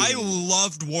 I mean, I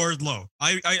loved Wardlow.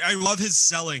 I love his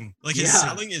selling. Like his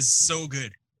selling is so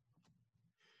good.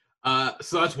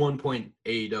 so that's 1 point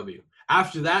AEW.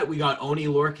 After that, we got Oni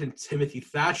Lorcan and Timothy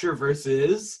Thatcher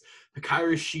versus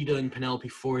Hikaru Shida and Penelope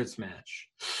Ford's match.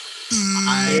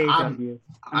 I'm AEW.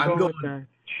 I'm going with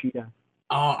Shida.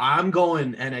 I'm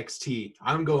going NXT.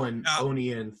 I'm going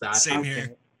Oni and Thatcher. Same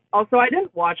here. Also, I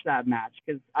didn't watch that match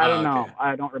because I don't know. Okay.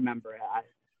 I don't remember it.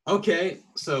 Okay,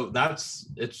 so that's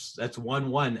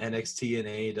 1-1 NXT and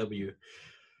AEW.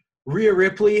 Rhea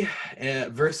Ripley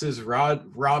versus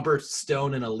Robert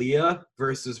Stone and Aaliyah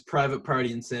versus Private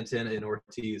Party and Santana and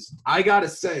Ortiz. I gotta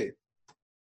say,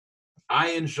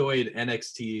 I enjoyed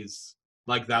NXT's,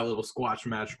 like, that little squash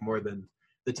match more than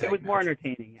the tag It was more match.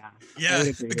 entertaining, yeah. Yeah, I would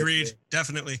agree with agreed. you.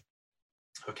 Definitely.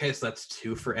 Okay, so that's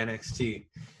 2 for NXT,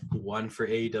 1 for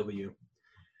AEW.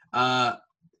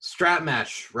 Strap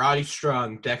match, Roddy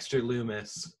Strong, Dexter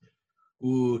Loomis.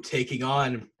 Ooh, taking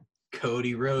on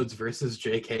Cody Rhodes versus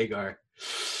Jake Hagar.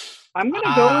 I'm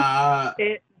gonna go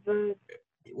with it.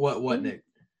 What, Nick?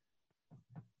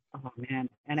 Oh man,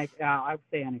 I would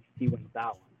say NXT wins that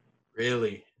one.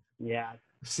 Really? Yeah.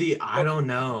 See, I don't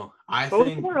know.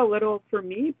 Both were a little, for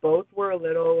me,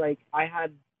 like, I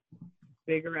had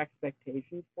bigger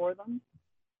expectations for them,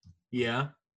 Yeah.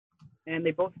 and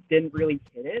they both didn't really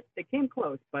hit it. They came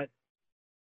close, but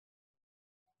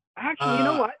actually, you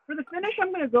know what? For the finish,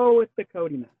 I'm gonna go with the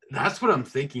Cody match. That's what I'm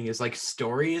thinking is, like,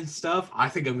 story and stuff. I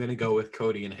think I'm gonna go with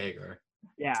Cody and Hagar.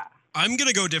 Yeah. I'm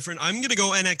gonna go different. I'm gonna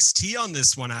go NXT on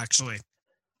this one, actually.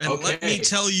 And let me Okay.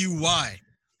 tell you why.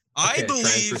 Okay, try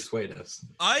and persuade us.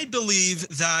 I believe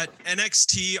that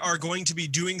NXT are going to be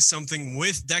doing something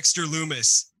with Dexter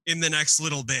Loomis in the next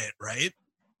little bit, right?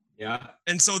 Yeah.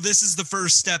 And so this is the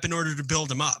first step in order to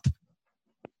build him up.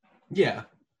 Yeah.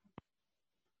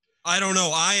 I don't know.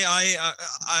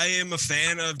 I am a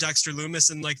fan of Dexter Loomis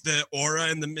and like the aura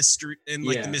and the mystery and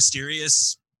like the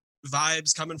mysterious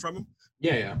vibes coming from him.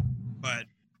 Yeah. But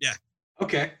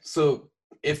Okay, so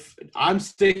if I'm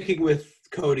sticking with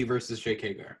Cody versus Jake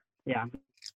Hagar. Yeah. I'm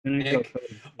gonna go Nick,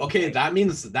 Cody. okay, that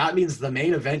means the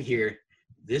main event here.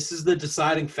 This is the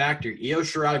deciding factor: Io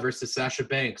Shirai versus Sasha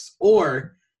Banks,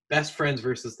 or Best Friends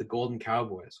versus the Golden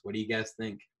Cowboys. What do you guys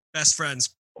think? Best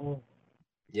Friends. Oh,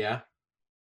 Yeah,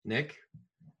 Nick.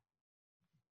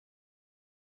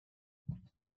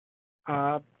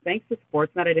 thanks to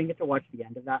Sportsnet, I didn't get to watch the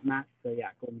end of that match. So yeah,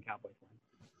 Golden Cowboys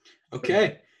win.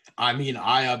 Okay. I mean,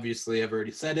 I obviously have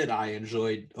already said it. I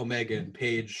enjoyed Omega and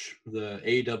Paige, the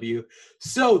AEW.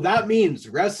 So that means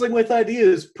Wrestling with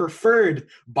Ideas preferred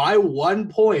by 1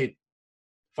 point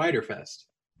Fyter Fest.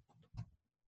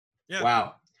 Yeah.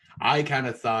 Wow. I kind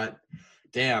of thought,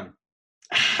 damn,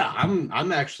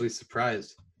 I'm actually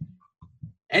surprised.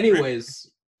 Anyways,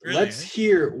 Really, let's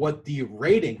hear what the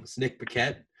ratings, Nick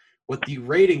Paquette, what the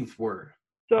ratings were.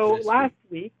 So This last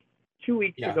week, 2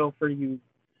 weeks Yeah. ago, for you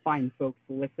fine folks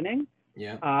listening,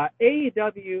 Yeah.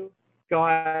 AEW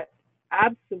got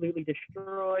absolutely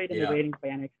destroyed in Yeah. the ratings by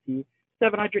NXT.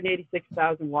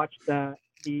 786,000 watched the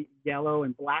yellow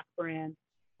and black brand,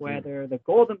 whether the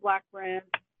gold and black brand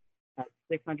at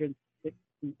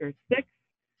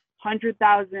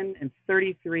 600,000 and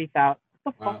 33,000.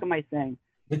 What the Wow. fuck am I saying?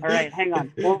 All right, hang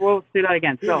on. We'll do that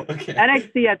again. So Okay.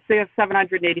 NXT at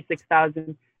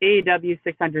 786,000, AEW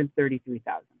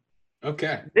 633,000.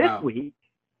 Okay. This Wow. week,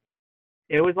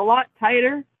 it was a lot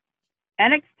tighter.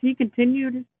 NXT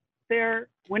continued their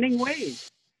winning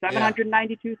ways,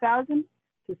 792,000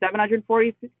 to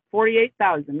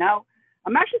 748,000. Now,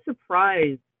 I'm actually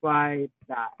surprised by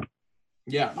that.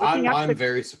 Yeah, Looking at I'm the-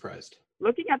 very surprised.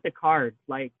 Looking at the card,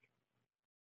 like,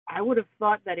 I would have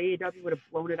thought that AEW would have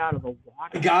blown it out of the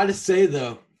water. I gotta say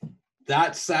though,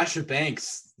 that Sasha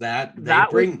Banks, that That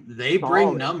bring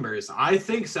solid. numbers. I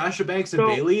think Sasha Banks and So-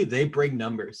 Bailey, they bring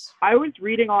numbers. I was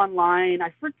reading online,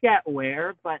 I forget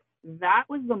where, but that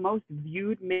was the most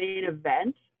viewed main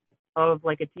event of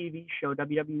like a TV show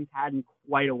WWE's had in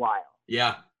quite a while.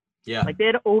 Yeah. Yeah. Like they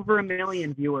had over 1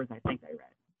 million viewers, I think I read.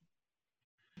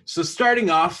 So starting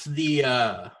off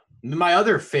the my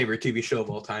other favorite TV show of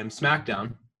all time,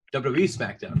 SmackDown, WWE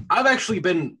SmackDown. I've actually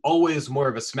been always more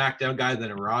of a SmackDown guy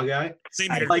than a Raw guy.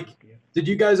 Same I here. Like, did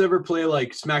you guys ever play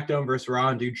like SmackDown versus Raw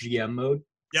and do GM mode?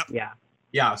 Yeah.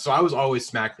 Yeah, so I was always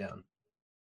SmackDown.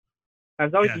 I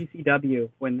was always Yeah. ECW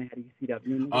when they had ECW.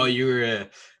 in the Oh, game. you were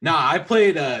I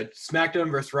played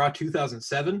SmackDown versus Raw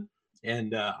 2007,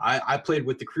 and I played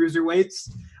with the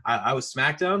cruiserweights. I was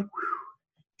SmackDown.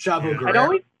 Chavo Yeah.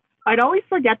 Guerrero. I'd always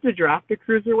forget to draft a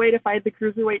cruiserweight if I had the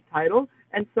cruiserweight title,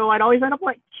 and so I'd always end up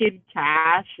like Kid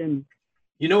Cash and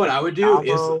You know what I would do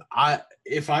Chavo. is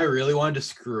if I really wanted to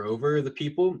screw over the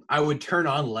people, I would turn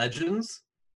on Legends,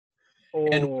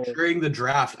 and oh, during the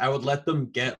draft, I would let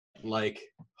them get like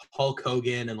Hulk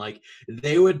Hogan, and like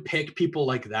they would pick people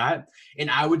like that, and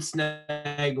I would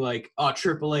snag like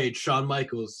Triple H, Shawn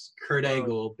Michaels, Kurt Whoa.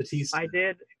 Angle, Batista, I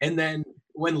did. and then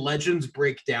when Legends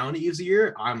break down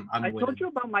easier, I'm I winning. told you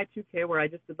about my 2K where I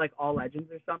just did like all Legends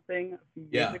or something a few years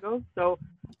Yeah. ago. So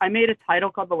I made a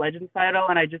title called the Legends title,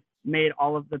 and I just made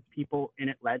all of the people in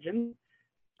it Legends.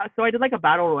 So I did like a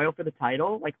battle royal for the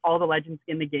title. Like all the Legends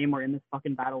in the game were in this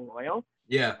fucking battle royal.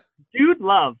 Yeah, Dude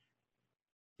Love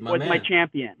my was man. my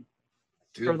champion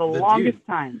Dude, for the longest dude.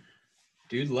 time.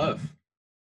 Dude love.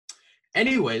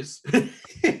 Anyways,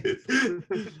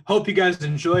 hope you guys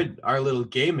enjoyed our little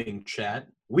gaming chat.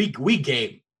 We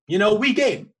game. You know, we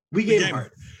game. We game game.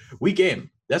 hard. We game.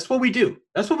 That's what we do.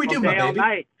 That's what we do, All my day, all baby.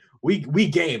 night. We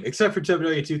game, except for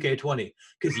WWE 2K20.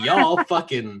 Because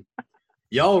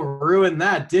y'all ruined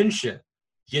that, didn't you?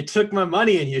 You took my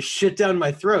money and you shit down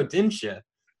my throat, didn't you?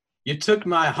 You took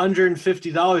my $150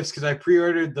 because I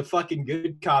pre-ordered the fucking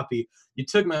good copy. You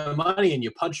took my money and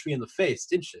you punched me in the face,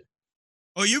 didn't you?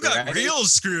 Oh, you got Right? real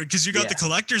screwed because you got the Yeah.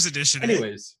 collector's edition. eh?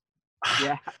 Anyways,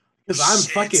 Yeah. because I'm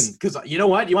Shit. fucking, because you know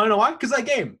what? You want to know why? Because I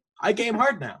game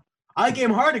hard now. I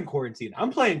game hard in quarantine.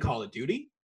 I'm playing Call of Duty.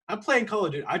 I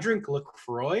drink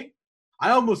LaCroix. I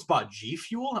almost bought G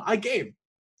Fuel. I game.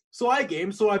 So I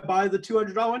buy the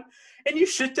 $200 one, and you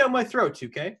shit down my throat,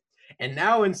 2K. And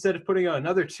now instead of putting out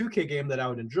another 2K game that I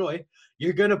would enjoy,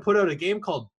 you're gonna put out a game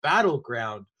called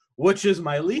Battleground, which is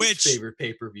my least favorite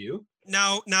pay-per-view.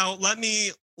 Now let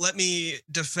me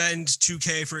defend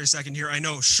 2K for a second here. I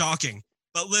know, shocking,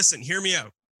 but listen, hear me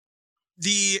out.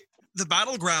 The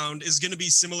Battleground is going to be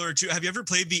similar to. Have you ever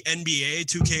played the NBA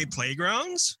 2K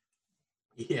Playgrounds?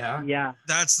 Yeah. Yeah.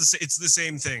 It's the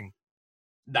same thing.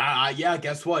 Yeah,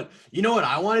 guess what? You know what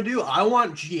I want to do? I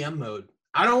want GM mode.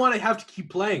 I don't want to have to keep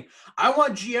playing. I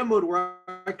want GM mode where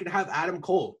I could have Adam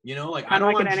Cole, you know? Like, I Kind of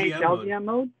don't like want an GM NHL mode. GM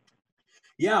mode.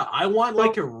 Yeah, I want So-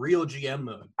 like a real GM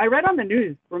mode. I read on the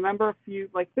news. Remember a few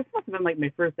this must have been like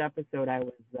my first episode I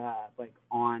was like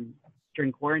on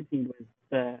during quarantine was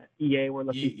the EA were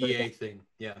looking for EA that. thing.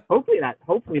 Yeah. Hopefully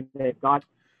they've got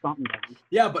something down.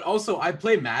 Yeah, but also I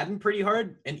play Madden pretty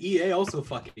hard, and EA also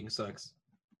fucking sucks.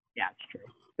 Yeah, it's true.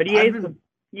 But I've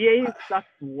EA sucks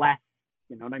less.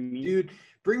 You know what I mean? Dude,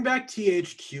 bring back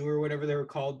THQ or whatever they were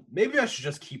called. Maybe I should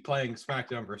just keep playing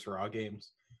SmackDown vs. Raw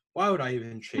games. Why would I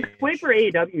even change? Wait for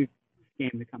AEW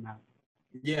game to come out.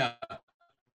 Yeah.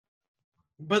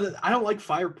 But I don't like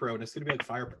Fire Pro, and it's going to be like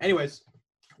Fire Pro. Anyways,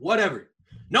 whatever.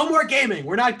 No more gaming.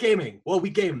 We're not gaming. Well, we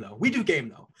game, though. We do game,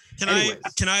 though. Can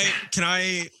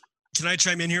I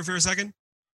chime in here for a second?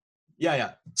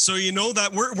 Yeah. So you know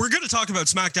that we're going to talk about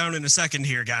SmackDown in a second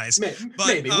here, guys. But,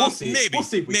 Maybe. We'll see. Maybe. We'll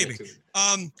see if we maybe. get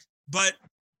to it. But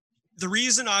the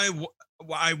reason I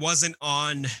wasn't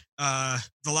on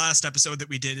the last episode that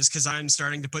we did is because I'm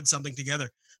starting to put something together.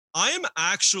 I am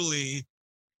actually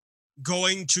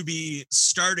going to be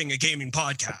starting a gaming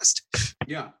podcast.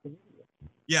 Yeah.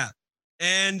 Yeah.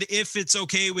 And if it's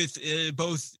okay with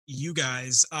both you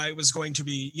guys, I was going to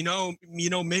be, you know,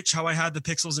 Mitch, how I had the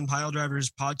Pixels and Pile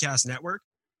Drivers podcast network.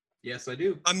 Yes, I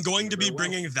do. I'm going to be Very well.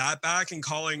 bringing that back and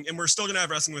and we're still going to have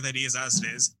Wrestling with Ideas as it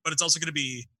is, but it's also going to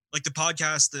be like the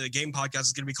game podcast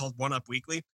is going to be called One Up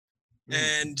Weekly.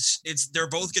 And they're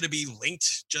both going to be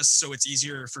linked just so it's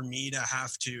easier for me to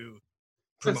have to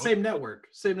The promote. same network.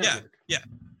 yeah.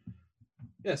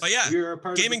 Yes. But yeah, you're a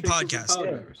part gaming of the Pixels and podcast. Pile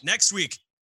Yeah. Drivers. Next week.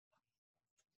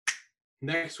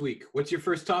 Next week. What's your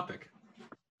first topic?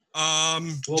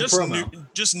 Just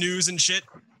just news and shit.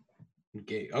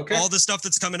 Okay. All the stuff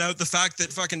that's coming out. The fact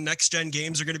that fucking next gen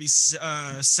games are going to be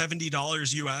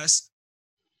 $70 US.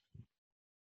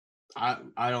 I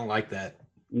don't like that.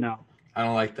 No. I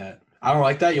don't like that. I don't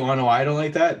like that. You want to know why I don't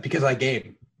like that? Because I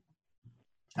game.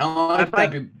 I don't like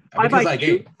that because I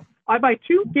game. I buy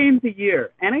 2 games a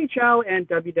year, NHL and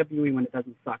WWE when it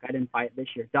doesn't suck. I didn't buy it this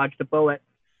year. Dodged a bullet.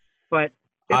 But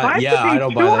if I have I to don't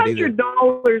pay buy that either.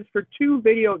 $200 for 2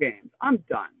 video games, I'm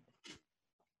done.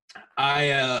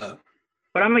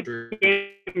 But I'm a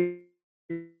gamer,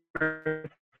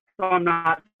 so I'm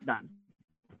not done.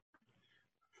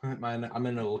 I'm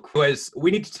in a quiz. We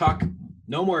need to talk.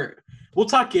 No more. We'll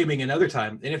talk gaming another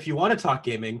time. And if you want to talk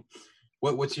gaming,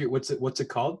 what's it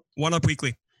called? One Up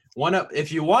Weekly. One Up.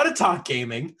 If you want to talk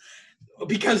gaming,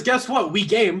 because guess what? We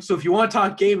game. So if you want to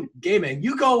talk gaming,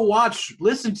 you go watch,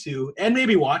 listen to, and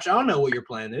maybe watch. I don't know what your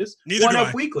plan is. Neither One do Up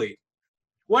I. Weekly.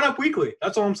 One Up Weekly.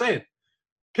 That's all I'm saying.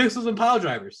 Pixels and Pile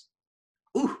Drivers.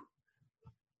 Ooh.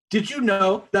 Did you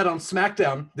know that on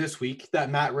SmackDown this week that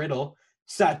Matt Riddle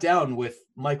sat down with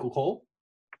Michael Cole?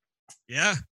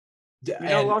 Yeah. You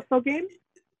know who also game?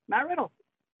 Matt Riddle.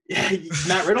 Yeah,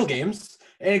 Matt Riddle games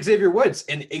and Xavier Woods.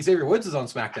 And Xavier Woods is on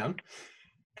SmackDown.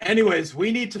 Anyways,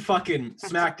 we need to fucking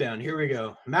SmackDown. Here we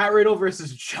go. Matt Riddle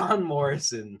versus John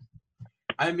Morrison.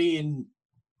 I mean,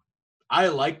 I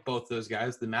like both those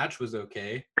guys. The match was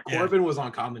okay. Yeah. Corbin was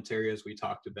on commentary as we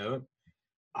talked about.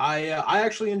 I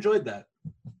actually enjoyed that.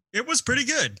 It was pretty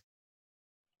good.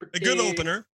 A good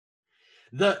opener.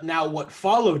 Now what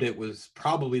followed it was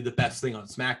probably the best thing on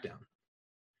SmackDown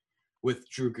with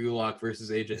Drew Gulak versus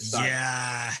AJ Styles.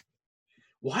 Yeah.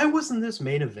 Why wasn't this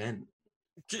main event?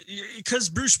 Because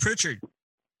Bruce Pritchard.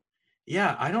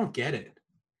 Yeah, I don't get it.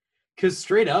 Because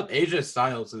straight up, AJ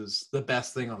Styles is the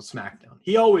best thing on SmackDown.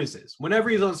 He always is. Whenever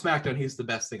he's on SmackDown, he's the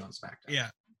best thing on SmackDown. Yeah.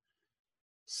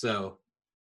 So.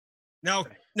 Now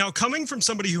coming from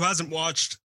somebody who hasn't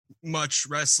watched much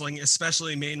wrestling,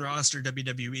 especially main roster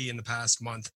WWE in the past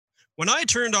month, when I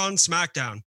turned on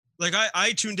SmackDown, like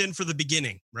I tuned in for the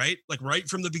beginning, right? Like right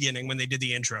from the beginning when they did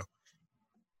the intro.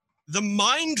 The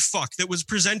mind fuck that was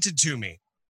presented to me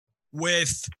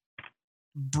with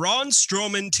Braun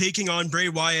Strowman taking on Bray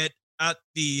Wyatt at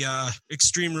the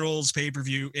Extreme Rules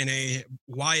pay-per-view in a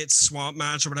Wyatt swamp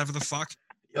match or whatever the fuck.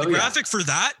 Oh, The graphic for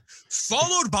that,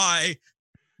 followed by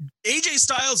AJ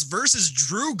Styles versus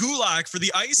Drew Gulak for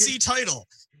the IC title.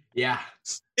 Yeah.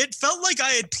 It felt like I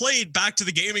had played Back to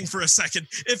the Gaming for a second.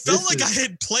 It felt This like is- I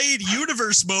had played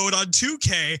Universe mode on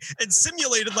 2K and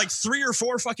simulated like 3 or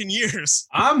 4 fucking years.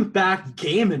 I'm back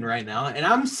gaming right now, and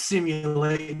I'm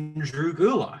simulating Drew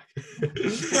Gulak.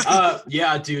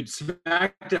 Yeah, dude,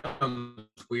 SmackDown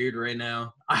is weird right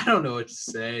now. I don't know what to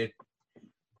say.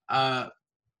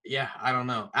 Yeah, I don't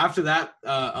know. After that,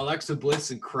 Alexa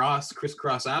Bliss and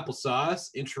Crisscross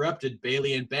Applesauce interrupted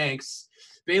Bailey and Banks.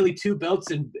 Bailey 2 belts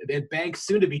and Banks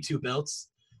soon to be 2 belts.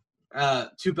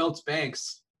 Two Belts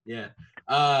Banks. Yeah.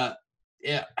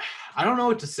 Yeah. I don't know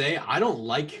what to say. I don't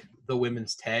like the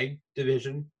women's tag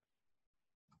division.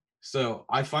 So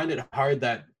I find it hard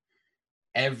that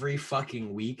every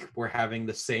fucking week we're having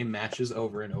the same matches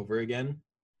over and over again.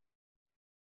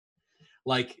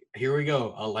 Like, here we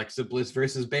go. Alexa Bliss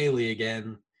versus Bayley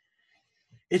again.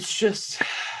 It's just,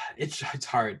 it's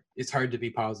hard. It's hard to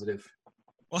be positive.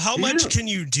 Well, how much can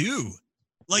you do?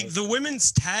 Like, the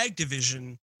women's tag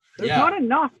division. There's not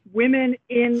enough women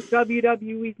in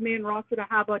WWE's main roster to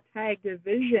have a tag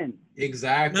division.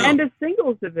 Exactly. And a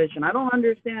singles division. I don't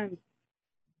understand.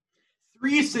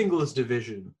 3 singles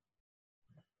division.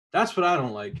 That's what I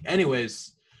don't like.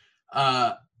 Anyways,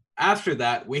 after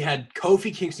that, we had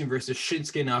Kofi Kingston versus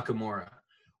Shinsuke Nakamura,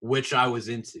 which I was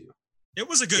into. It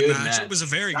was a good match. It was a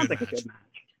very good match.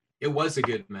 It was a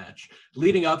good match.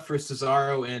 Leading up for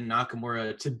Cesaro and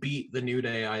Nakamura to beat the New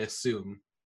Day, I assume.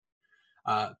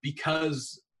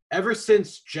 Because ever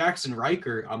since Jackson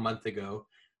Riker a month ago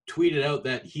tweeted out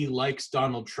that he likes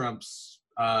Donald Trump's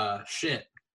shit,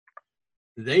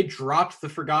 they dropped the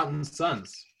Forgotten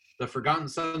Sons. The Forgotten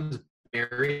Sons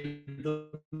buried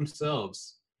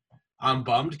themselves. I'm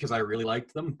bummed because I really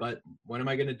liked them, but what am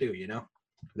I going to do, you know?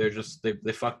 They're just, they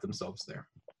fucked themselves there.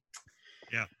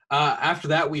 Yeah. After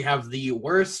that, we have the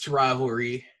worst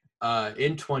rivalry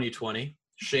in 2020,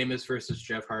 Sheamus versus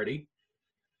Jeff Hardy.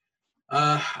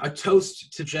 A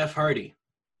toast to Jeff Hardy.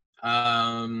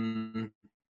 No.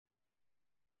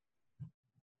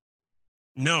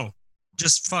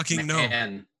 Just fucking no.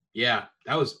 And yeah,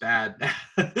 that was bad.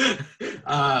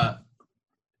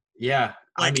 Yeah,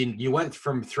 I mean, you went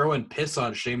from throwing piss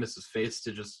on Sheamus's face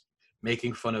to just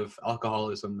making fun of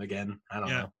alcoholism again. I don't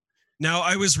know. Now,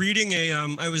 I was reading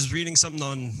something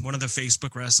on one of the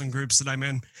Facebook wrestling groups that I'm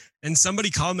in, and somebody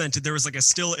commented there was like a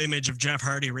still image of Jeff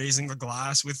Hardy raising the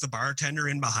glass with the bartender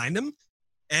in behind him,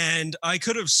 and I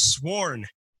could have sworn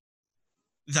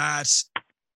that.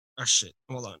 Oh shit!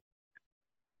 Hold on.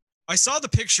 I saw the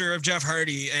picture of Jeff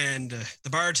Hardy and the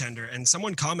bartender, and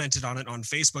someone commented on it on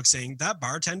Facebook saying that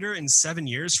bartender in 7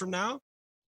 years from now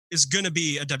is going to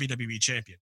be a WWE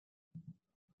champion.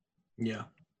 Yeah.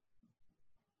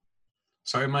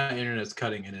 Sorry, my internet's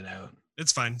cutting in and out.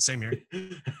 It's fine. Same here.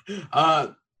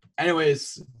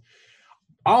 Anyways,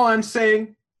 all I'm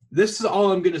saying, this is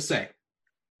all I'm going to say.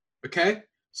 Okay?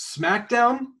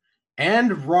 SmackDown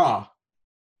and Raw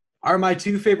are my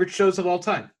 2 favorite shows of all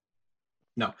time.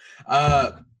 No.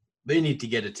 They need to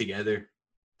get it together.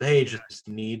 They just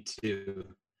need to.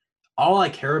 All I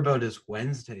care about is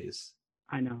Wednesdays.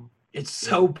 I know. It's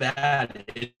so bad.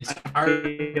 It's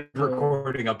hard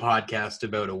recording a podcast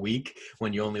about a week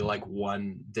when you only like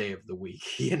one day of the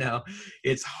week, you know?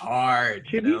 It's hard.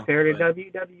 To be fair to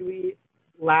WWE,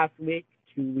 last week,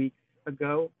 2 weeks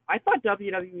ago, I thought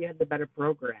WWE had the better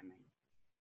programming.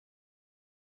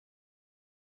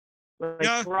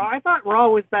 Like, Raw, I thought Raw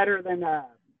was better than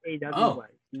AEW was.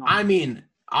 No. I mean,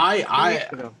 I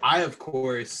of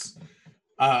course,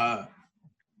 I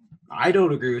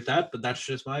don't agree with that, but that's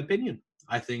just my opinion.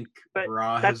 I think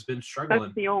Raw has been struggling.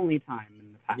 That's the only time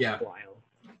in the past while.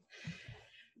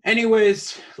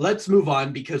 Anyways, let's move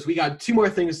on because we got 2 more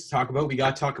things to talk about. We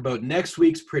got to talk about next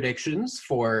week's predictions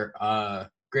for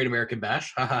Great American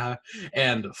Bash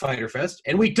and Fyter Fest.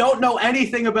 And we don't know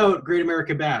anything about Great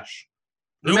American Bash.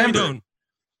 Remember,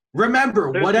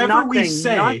 whatever we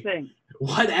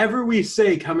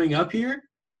say coming up here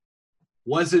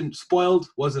wasn't spoiled,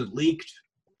 wasn't leaked.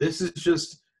 This is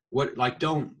just what, like,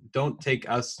 don't take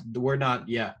us. We're not.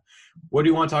 Yeah. What do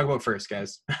you want to talk about first,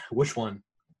 guys? Which one?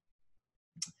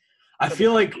 I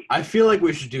feel like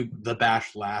we should do the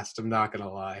Bash last. I'm not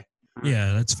gonna lie.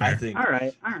 Yeah, that's fair. I think. All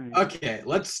right. Okay,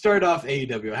 let's start off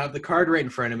AEW. I have the card right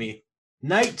in front of me.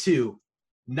 Night 2,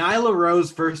 Nyla Rose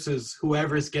versus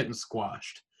whoever's getting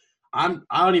squashed. I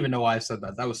don't even know why I said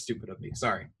that. That was stupid of me.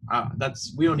 Sorry.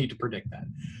 We don't need to predict that.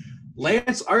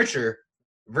 Lance Archer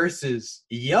versus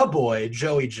ya boy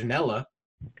Joey Janela.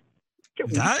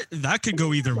 That could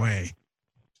go either way.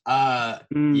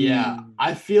 Yeah.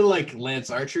 I feel like Lance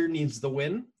Archer needs the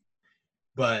win,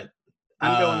 but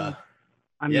I'm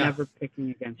never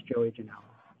picking against Joey Janela.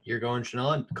 You're going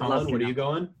Janela. Colin, what are you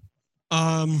going?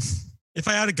 If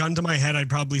I had a gun to my head, I'd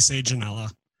probably say Janela.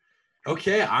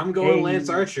 Okay, I'm going Lance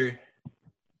Archer.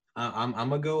 I'm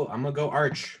gonna go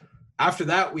Arch. After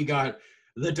that, we got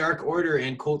the Dark Order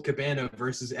and Colt Cabana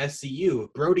versus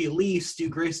SCU. Brody Lee, Stu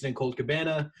Grayson, and Colt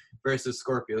Cabana versus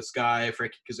Scorpio Sky,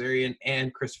 Frankie Kazarian,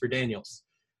 and Christopher Daniels.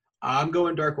 I'm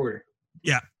going Dark Order.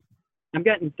 Yeah. I'm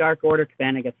getting Dark Order.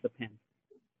 Cabana gets the pin.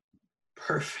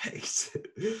 Perfect.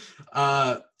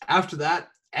 After that,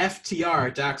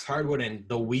 FTR, Dax Hardwood, and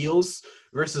the Wheels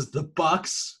versus the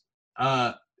Bucks.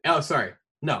 FTR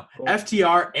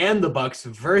and the Bucks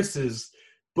versus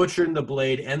Butcher and the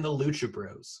Blade and the Lucha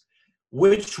Bros,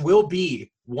 which will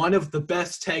be one of the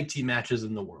best tag team matches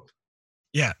in the world.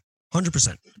 Yeah,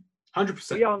 100%.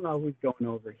 100%. We all know who's going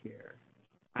over here.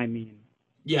 I mean,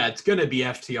 yeah, it's gonna be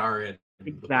FTR and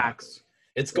the Bucks.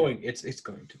 It's going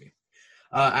to be.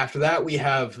 After that, we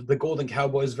have the Golden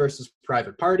Cowboys versus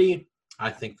Private Party. I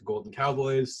think the Golden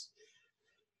Cowboys.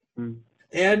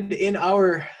 And in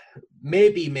our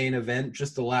maybe main event,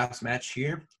 just the last match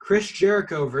here, Chris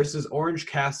Jericho versus Orange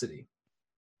Cassidy.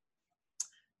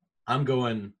 I'm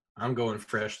going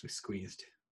freshly squeezed.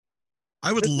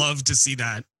 I would love to see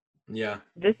that. Yeah.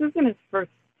 This isn't his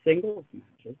first singles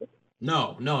match, is it?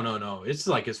 No. It's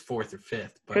like his fourth or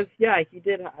fifth. Because, yeah, he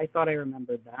did. I thought I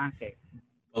remembered that. Okay.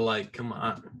 But, like, come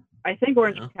on. I think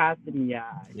Orange Cassidy,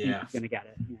 I think Yeah. he's going to get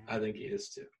it. Yeah. I think he is,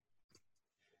 too.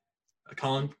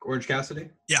 Colin, Orange Cassidy?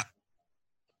 Yeah.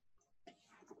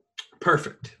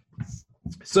 Perfect.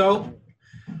 So,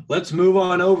 let's move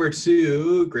on over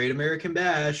to Great American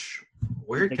Bash.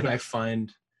 Where can I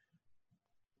find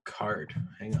card?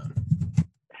 Hang on.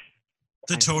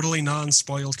 The totally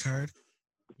non-spoiled card.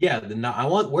 Yeah,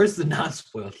 where's the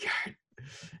non-spoiled card?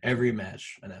 Every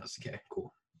match announced. Okay,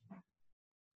 cool.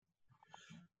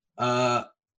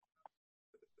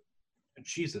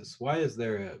 Jesus, why is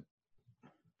there a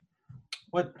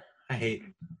what? I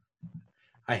hate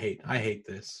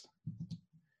this.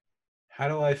 How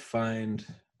do I find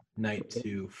night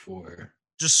 2 for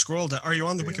Just scroll down. Are you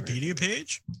on the Wikipedia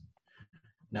page?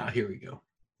 now? Here we go.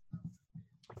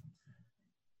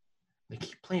 They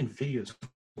keep playing videos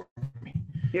for me.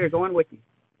 Here, go on Wiki.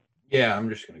 Yeah, I'm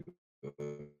just gonna go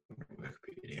to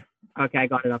Wikipedia. Okay, I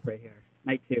got it up right here.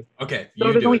 Night 2. Okay,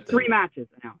 So there's only 3 matches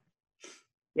now.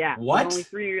 Yeah. What? Only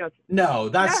 3. No,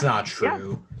 that's not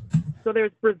true. So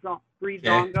there's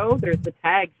Breezango. There's the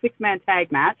 6-man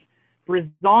tag match.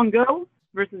 Breezango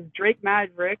versus Drake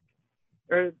Maverick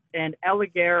and El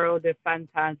Ligero de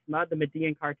Fantasma, the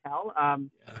Median Cartel.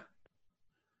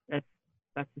 That's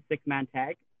the 6-man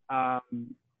tag. I'm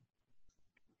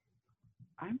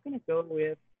gonna go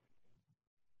with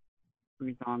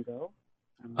Breezango.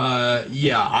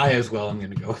 Yeah, I as well. I'm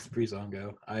gonna go with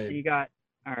Breezango. You got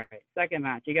all right. Second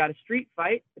match. You got a street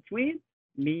fight between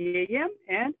Mia Yim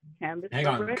and Candice. Hang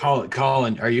on,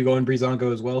 Colin. Are you going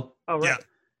Breezango as well? Oh right.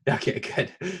 Yeah. Okay,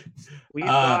 good. We've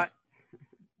got.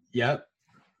 Yep.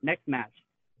 Next match.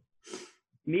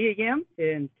 Mia Yim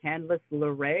and Candice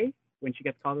LeRae. When she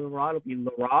gets called to the Raw, it'll be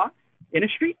LeRaw in a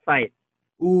street fight.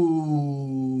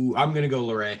 Ooh, I'm gonna go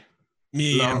LeRae.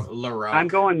 LeRae. I'm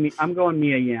going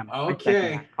Mia Yim.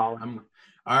 Okay. All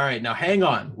right, now hang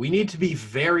on. We need to be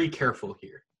very careful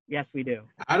here. Yes, we do.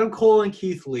 Adam Cole and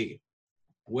Keith Lee.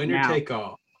 Winner take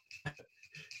all.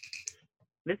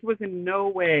 This was in no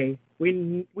way. We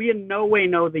in no way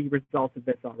know the results of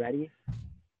this already.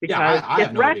 Because I it's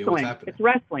have no wrestling. idea what's happening. It's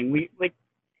wrestling. We like.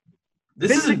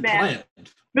 This isn't planned.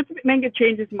 Vince McMahon could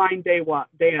change his mind day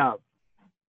of.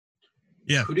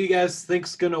 Yeah. Who do you guys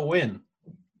think's gonna win?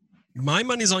 My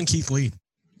money's on Keith Lee.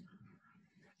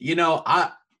 You know,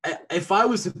 if I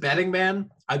was a betting man,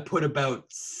 I'd put about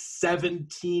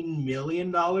 $17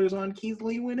 million on Keith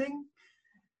Lee winning.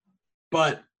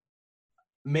 But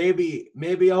maybe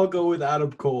I'll go with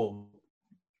Adam Cole.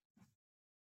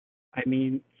 I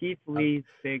mean, Keith Lee's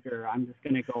bigger. I'm just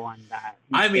gonna go on that.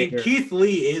 Bigger. Keith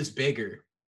Lee is bigger.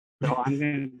 So I'm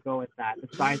gonna go with that.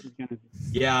 The size is gonna.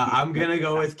 Yeah, I'm gonna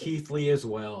go with Keith Lee as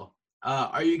well.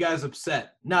 Are you guys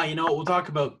upset? No, you know what? We'll talk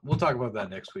about that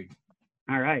next week.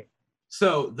 All right.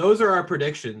 So those are our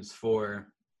predictions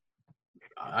for,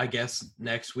 I guess,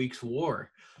 next week's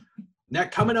War. Now,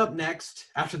 coming up next,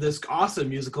 after this awesome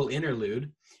musical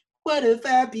interlude, what have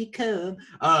I become?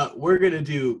 We're gonna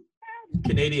do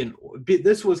Canadian.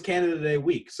 This was Canada Day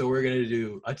week, so we're gonna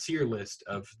do a tier list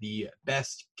of the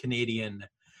best Canadian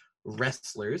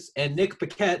wrestlers. And Nick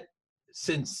Paquette,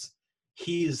 since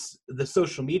he's the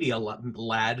social media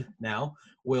lad now,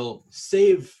 will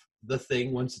save the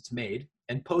thing once it's made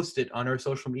and post it on our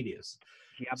social medias.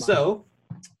 Yeah, so,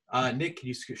 Nick, can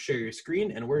you share your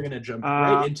screen? And we're going to jump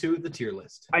right into the tier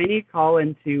list. I need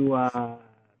Colin to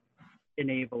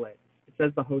enable it. It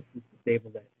says the host has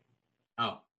disabled it.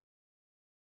 Oh.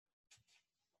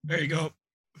 There you go. All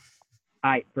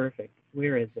right, perfect.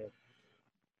 Where is it?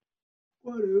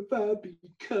 What have I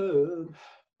become?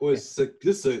 Boys,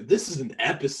 this is an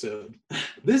episode.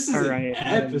 This is an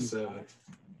episode.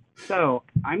 So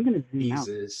I'm gonna zoom out.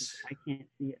 Jesus. I can't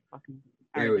see it. Fucking.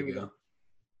 There we go.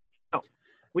 So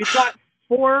we've got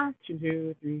 4,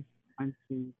 2, 3, 1,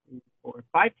 2, 3, 4,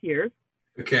 5 tiers.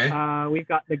 Okay. We've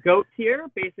got the GOAT tier,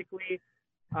 basically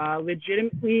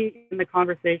legitimately in the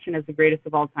conversation as the greatest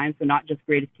of all time. So not just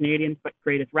greatest Canadians, but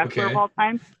greatest wrestler Okay. of all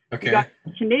time. Okay. We got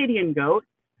Canadian GOAT,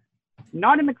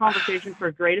 not in the conversation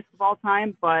for greatest of all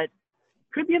time, but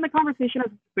could be in the conversation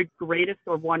as the greatest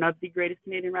or one of the greatest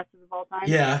Canadian wrestlers of all time.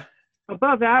 Yeah.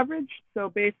 Above average. So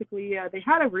basically, they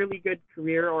had a really good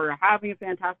career or are having a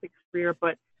fantastic career,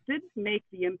 but didn't make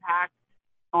the impact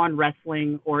on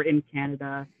wrestling or in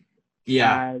Canada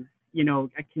Yeah. as, you know,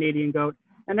 a Canadian GOAT.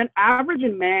 And then average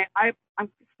and meh, I'm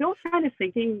still kind of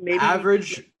thinking maybe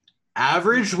average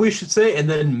we should say, and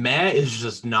then meh is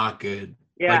just not good.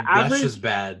 Yeah, like, average, that's just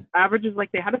bad. Average is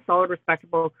like they had a solid,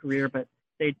 respectable career, but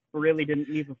they really didn't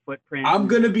leave a footprint. I'm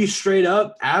gonna be straight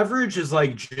up. Average is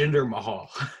like Jinder Mahal.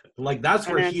 Like that's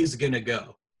And where then- he's gonna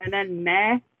go. And then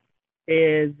meh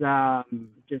is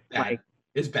just Bad. like,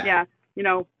 It's bad. yeah, you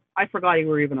know, I forgot you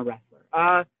were even a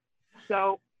wrestler.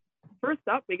 So first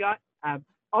up, we got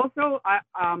also I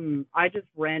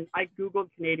googled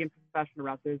Canadian professional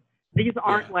wrestlers. These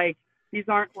aren't like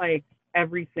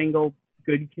every single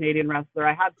good Canadian wrestler.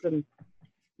 I have some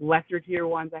lesser tier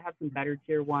ones. I have some better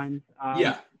tier ones.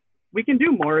 Yeah. We can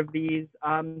do more of these.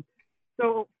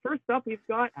 So first up, we've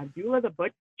got Abdullah the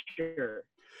Butcher,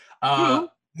 who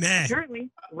Meh. currently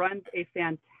runs a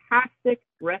fantastic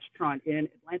restaurant in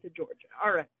Atlanta, Georgia.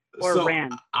 All right. Or So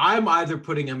ran. I'm either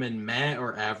putting him in meh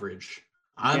or average.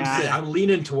 Yeah. I'm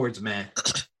leaning towards meh.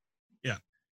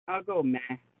 I'll go meh.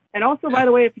 And also, by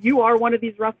the way, if you are one of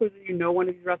these wrestlers and you know one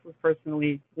of these wrestlers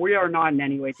personally, we are not in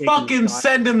any way taking Fucking a shot.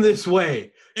 send him this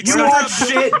way. Except You for want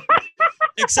Abdul- shit?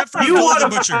 Except for You Abdullah the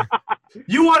wanna- Butcher.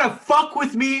 You want to fuck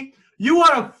with me? You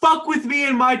want to fuck with me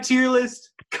in my tier list?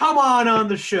 Come on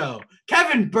the show.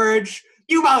 Kevin Burge,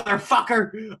 you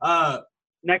motherfucker.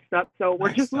 Next up, so we're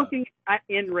Next just up. looking at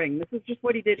in ring. This is just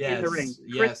what he did in the ring.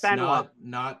 Chris Benoit.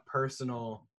 not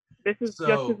personal. This is so,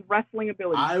 just his wrestling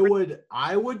ability. I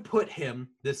would put him,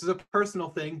 this is a personal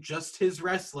thing, just his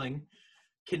wrestling,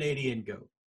 Canadian GOAT.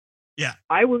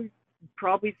 I would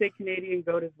probably say Canadian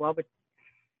GOAT as well, but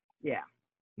yeah.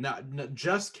 Not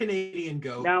just Canadian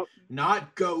GOAT, Now,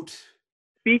 not GOAT,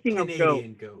 speaking of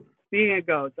Canadian GOAT. Speaking of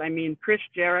GOATs, I mean, Chris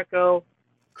Jericho.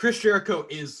 Chris Jericho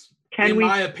is,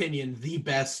 my opinion, the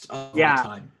best of all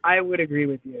time. I would agree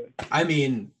with you. I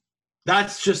mean,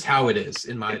 that's just how it is,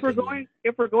 in my opinion.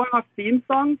 If we're going off theme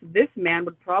songs, this man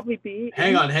would probably be.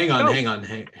 Hang on. Oh,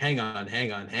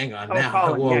 Now,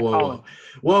 Colin.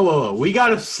 whoa. We got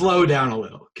to slow down a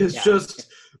little, because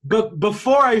but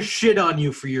before I shit on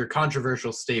you for your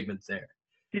controversial statement there.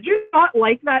 Did you not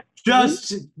like that?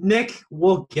 Nick,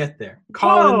 we'll get there.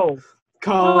 Colin,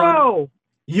 Colin,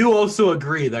 you also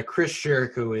agree that Chris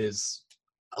Jericho is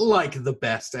like the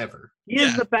best ever. He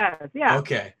is the best. Yeah.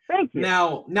 Okay. Thank you.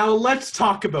 Now let's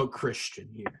talk about Christian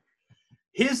here.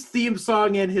 His theme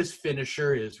song and his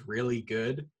finisher is really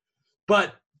good,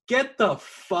 but get the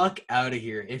fuck out of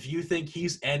here if you think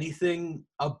he's anything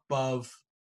above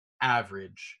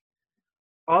average.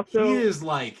 Also, he is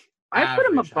like I put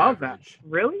him above that.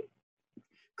 Really?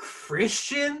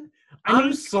 Christian? I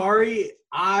mean, sorry.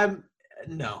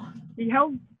 No. He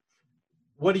held.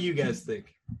 What do you guys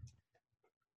think?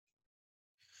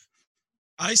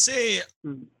 I say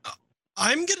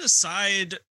I'm going to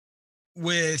side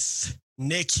with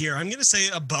Nick here. I'm going to say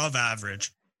above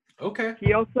average. Okay.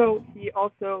 He also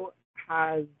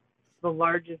has the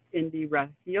largest indie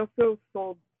rest. He also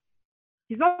sold.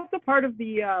 He's also part of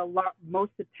the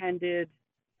most attended.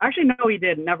 Actually, no, he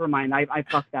didn't. Never mind. I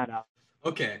fucked that up.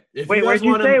 Okay. If Wait, you guys where'd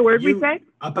you want say? him, Where'd we say?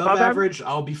 Above average,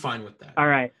 I'll be fine with that. All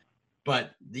right.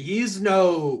 But he's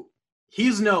no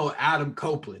Adam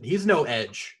Copeland. He's no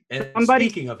Edge. And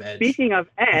speaking of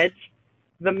Edge,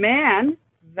 the man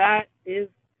that is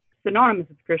synonymous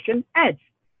with Christian, Edge.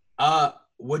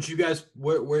 Would you guys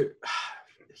where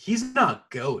he's not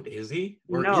GOAT, is he?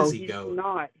 Or no, is he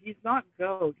GOAT? He's not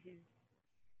GOAT.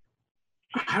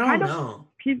 I don't know.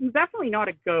 He's definitely not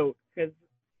a GOAT because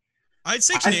I'd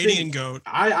say Canadian GOAT.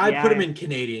 I'd put him in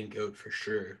Canadian GOAT for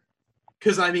sure.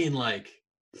 Because I mean, like,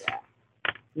 yeah.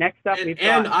 Next up,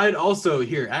 and I'd also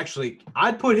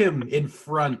I'd put him in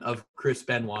front of Chris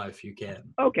Benoit if you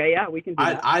can. Okay, yeah, we can do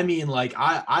that. I mean, like,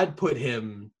 I'd put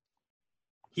him.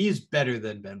 He's better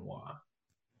than Benoit.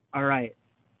 All right.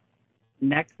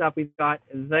 Next up, we've got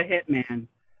the Hitman,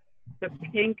 the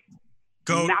Pink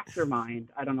GOAT. Mastermind.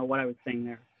 I don't know what I was saying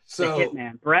there. So the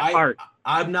Hitman, Bret Hart.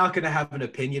 I'm not going to have an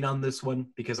opinion on this one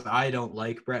because I don't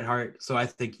like Bret Hart. So I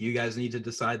think you guys need to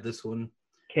decide this one.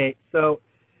 Okay, so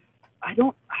I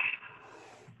don't.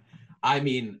 I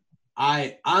mean,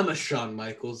 I'm a Shawn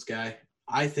Michaels guy.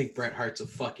 I think Bret Hart's a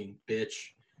fucking bitch.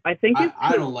 I think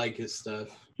I don't like his stuff.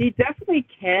 he definitely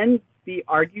can be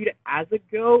argued as a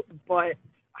GOAT, but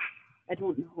I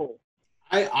don't know.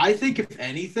 I think if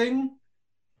anything,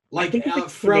 like think he's a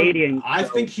Canadian I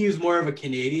goat. think he's more of a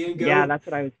Canadian goat. Yeah, that's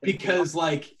what I was thinking. Because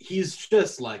like he's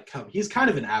just like he's kind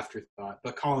of an afterthought.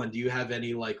 But Colin, do you have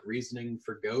any like reasoning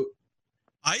for goat?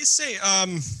 I say,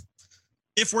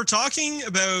 if we're talking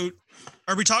about,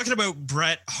 are we talking about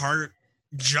Bret Hart,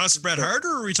 just Bret Hart,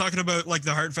 or are we talking about like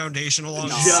the Hart Foundation along?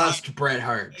 Just Bret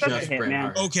Hart. Just Just a Bret hitman.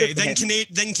 Hart. Okay, Just a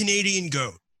then Canadian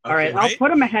goat. All right, Okay. I'll right?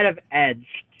 put him ahead of Edge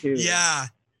too.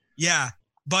 Yeah.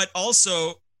 But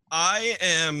also, I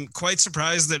am quite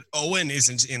surprised that Owen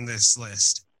isn't in this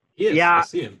list. He is. Yeah. I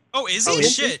see him. Oh, is Oh, he?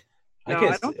 is he? Shit. No,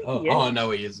 guess. I don't think oh, he is. oh no,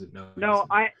 he isn't. No. he No,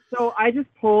 isn't. I just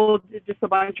pulled just a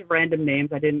bunch of random names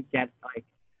I didn't get. Like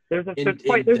there's a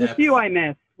depth. few I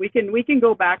missed. We can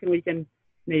go back and we can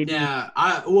maybe. Yeah.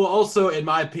 Well, also in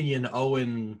my opinion,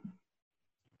 Owen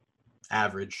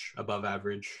average, above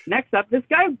average. Next up, this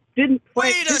guy didn't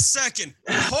play. Wait a second.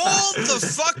 Hold the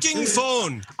fucking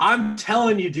phone. I'm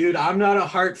telling you, dude, I'm not a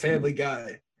Hart family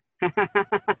guy.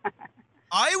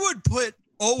 I would put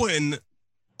Owen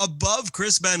above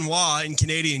Chris Benoit in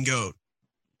Canadian GOAT.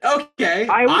 Okay.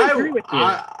 I would agree with you.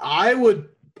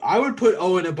 I would put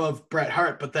Owen above Bret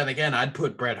Hart, but then again, I'd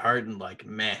put Bret Hart in like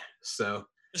meh. So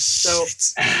Shit.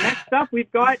 Next up,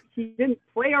 we've got he didn't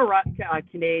play a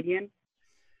Canadian.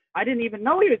 I didn't even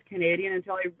know he was Canadian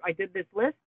until I did this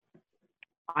list.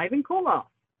 Ivan Koloff.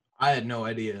 I had no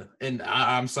idea, and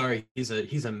I'm sorry, he's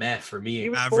a meh for me. He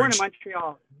was born Average. in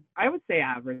Montreal. I would say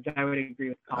average. I would agree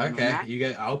with Colin on Okay,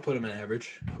 that. I'll put him in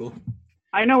average. Cool.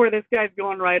 I know where this guy's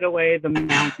going right away. The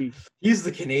Mountie. He's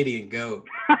the Canadian goat.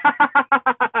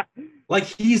 Like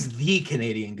he's the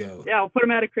Canadian goat. Yeah, I'll put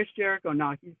him out of Chris Jericho.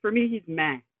 No, for me, he's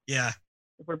meh. Yeah.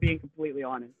 If we're being completely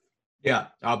honest, Yeah,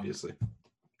 obviously.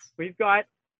 we've got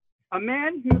a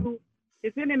man who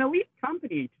is in an elite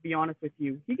company. To be honest with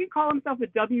you, he can call himself a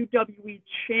WWE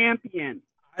champion.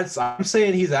 I'm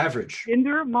saying he's average.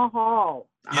 Jinder Mahal.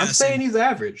 I'm Yeah, saying same. he's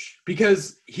average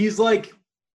because he's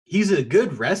a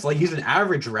good wrestler. Like he's an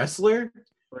average wrestler,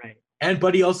 Right.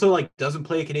 but he also like doesn't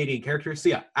play a Canadian character. So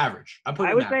yeah, average. I put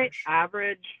I him would average. say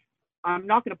average. I'm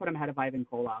not going to put him ahead of Ivan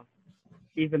Koloff,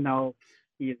 even though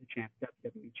he is a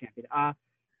WWE champion.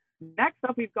 Next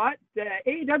up, we've got the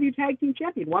AEW Tag Team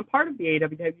Champion, one part of the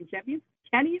AEW Tag Team Champions,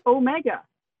 Kenny Omega.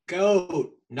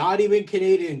 Goat, not even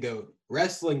Canadian goat,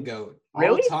 wrestling goat,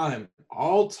 Really?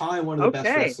 all time, one of the best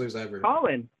Okay. wrestlers ever.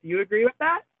 Colin, do you agree with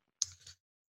that?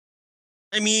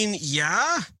 I mean,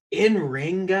 yeah. In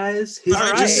ring, guys. His But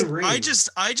Alright.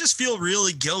 I just feel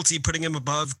really guilty putting him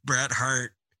above Bret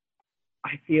Hart.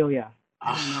 I feel ya.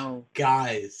 I don't know.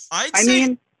 Guys, I'd I say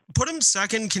mean, put him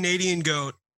second Canadian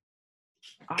GOAT.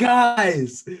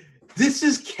 guys, this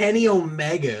is Kenny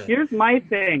Omega. here's my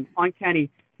thing on Kenny.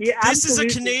 This is a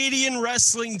absolutely- Canadian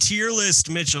wrestling tier list,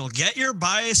 Mitchell. Get your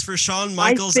bias for Shawn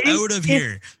Michaels think out of if-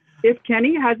 here. If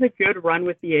Kenny has a good run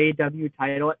with the AEW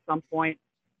title at some point,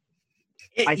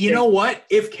 I You think- know what?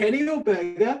 If Kenny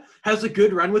Omega has a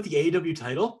good run with the AEW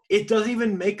title, it doesn't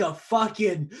even make a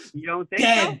fucking you don't think so?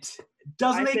 dent.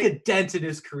 Doesn't I make think- a dent in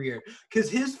his career. Because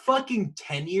his fucking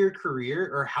 10-year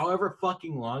career, or however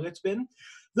fucking long it's been,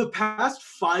 the past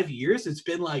 5 years, it's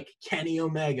been like Kenny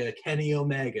Omega, Kenny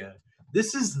Omega.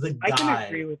 This is the I guy. can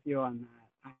agree with you on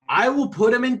that. I will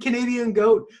put him in Canadian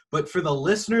GOAT, but for the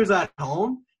listeners at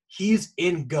home, he's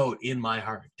in GOAT in my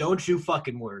heart. Don't you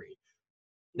fucking worry.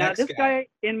 Now, Next this guy,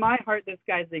 in my heart, this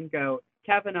guy's in GOAT.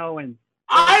 Kevin Owens.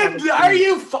 I'm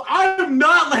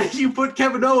not letting you put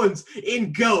Kevin Owens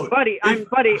in GOAT. Buddy,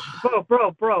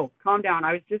 bro, calm down.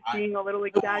 I was just I- being a little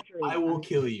exaggerated. I will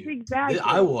kill you. Exaggerated.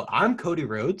 I will. I'm Cody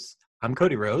Rhodes,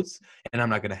 and I'm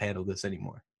not going to handle this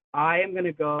anymore. I am going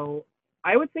to go,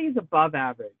 I would say he's above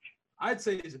average. I'd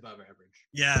say he's above average.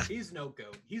 Yeah. He's no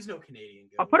GOAT. He's no Canadian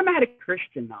GOAT. I'll put him ahead of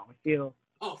Christian, though. I feel.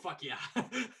 Oh, fuck yeah.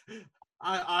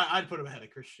 I'd put him ahead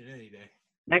of Christian any day.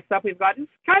 Next up, we've got this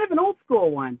kind of an old school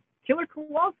one. Killer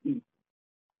Kowalski.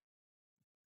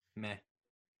 Meh.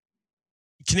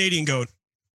 Canadian GOAT.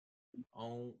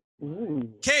 Oh. Ooh.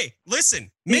 Okay,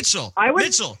 listen, Mitchell. I would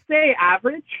Mitchell. say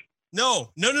average. No.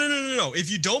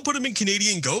 If you don't put him in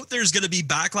Canadian GOAT, there's going to be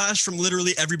backlash from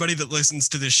literally everybody that listens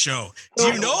to this show. Do I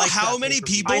you don't know like how that many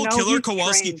pay-per-view. people I know Killer he's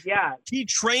Kowalski? trained, yeah. He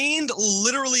trained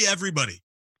literally everybody.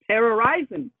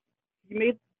 Terrorizing.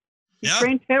 He Yeah.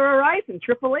 trained Terrorizing,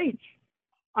 Triple H.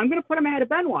 I'm going to put him ahead of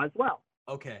Benoit as well.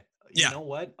 Okay. Yeah. You know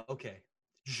what? Okay.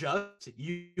 Just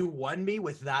you won me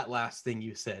with that last thing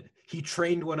you said. He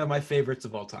trained one of my favorites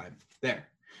of all time. There.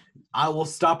 I will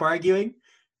stop arguing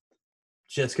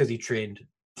just because he trained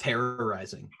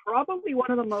terrorizing. Probably one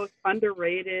of the most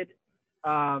underrated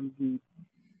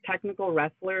technical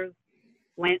wrestlers,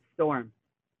 Lance Storm.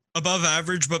 Above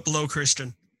average, but below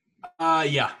Christian.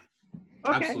 Yeah.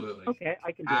 Okay. Absolutely. Okay,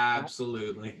 I can do that.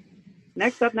 Absolutely.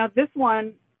 Next up, now this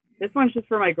one's just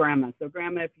for my grandma. So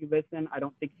grandma, if you listen, I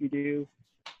don't think you do.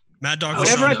 Mad Dog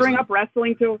Whenever I Vachon. bring up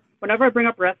wrestling to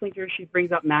her, she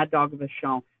brings up Mad Dog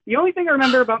Vachon. The only thing I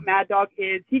remember about Mad Dog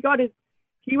is he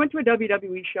went to a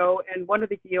WWE show and one of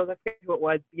the heels, I forget who it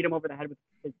was, beat him over the head with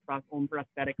his own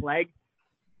prosthetic leg.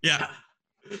 Yeah.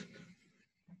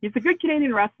 He's a good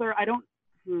Canadian wrestler. I'd go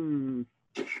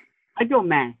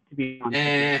meh, to be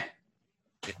honest.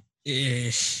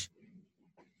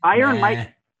 Iron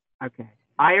Mike. Okay.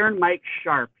 Iron Mike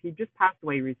Sharp. He just passed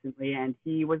away recently, and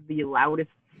he was the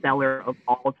loudest seller of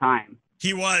all time.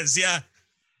 He was, yeah.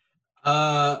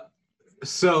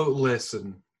 So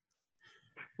listen.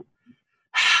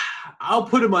 I'll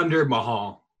put him under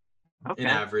Mahal in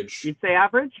average. You'd say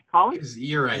average, Colin?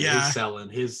 You're right. Yeah. He's selling.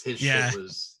 His Yeah. shit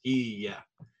was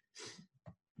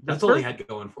That's all he had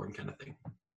going for him, kind of thing.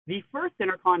 The first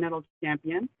Intercontinental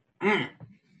Champion,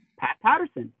 Pat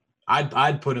Patterson.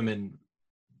 I'd put him in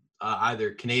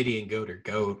either Canadian GOAT or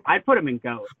GOAT. I'd put him in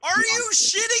GOAT. Are you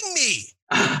shitting me?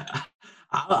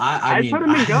 I'd put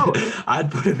him in GOAT.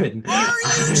 I'd put him in. Are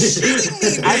you shitting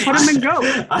me? I'd put him in GOAT.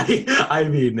 I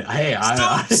mean, hey,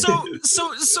 So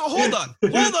hold on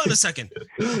a second.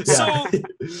 So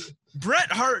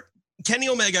Bret Hart, Kenny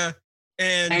Omega,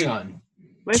 and hang on.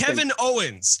 Listen, Kevin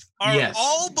Owens are Yes.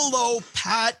 all below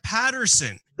Pat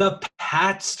Patterson. The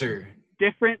Patster.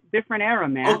 different era,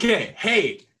 man. Okay,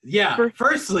 hey, yeah. First-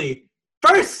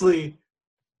 Firstly,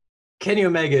 Kenny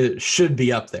Omega should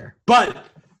be up there, but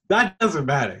that doesn't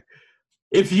matter.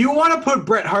 If you want to put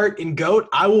Bret Hart in GOAT,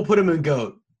 I will put him in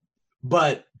GOAT.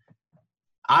 But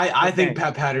I think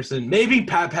Pat Patterson, maybe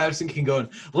Pat Patterson can go in.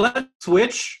 Let's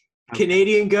switch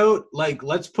Canadian GOAT. Like,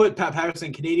 let's put Pat Patterson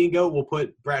in Canadian GOAT. We'll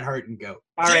put Bret Hart in GOAT.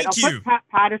 All right, Thank I'll you. put Pat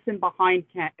Patterson behind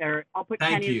I'll put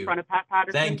Thank Kenny you. in front of Pat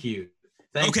Patterson. Thank you.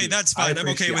 Okay, that's fine. I'm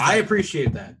okay with I that.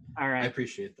 appreciate that. All I right.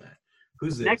 appreciate that.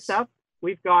 Who's this? Next up,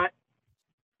 we've got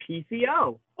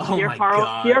PCO. Oh my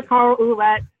God. Pierre-Carl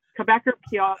Ouellette, Quebecer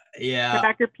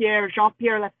Yeah. Pierre,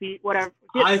 Jean-Pierre Lafitte, whatever.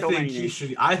 He has I so think many he names.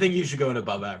 should. I think you should go in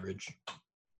above average.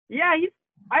 Yeah,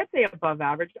 I'd say above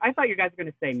average. I thought you guys were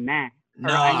going to say meh.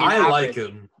 No, I mean, like average.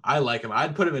 him. I like him.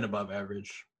 I'd put him in above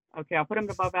average. Okay, I'll put him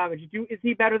above average. Is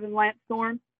he better than Lance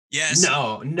Storm? Yes.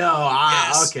 No.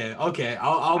 Yes. Okay.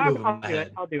 I'll move him I'll do ahead.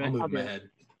 it. I'll do it. move I'll him do it. ahead.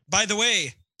 By the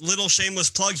way, little shameless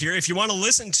plug here. If you want to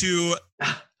listen to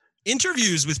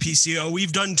interviews with PCO,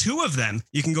 we've done 2 of them.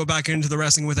 You can go back into the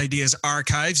Wrestling with Ideas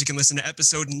archives. You can listen to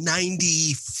episode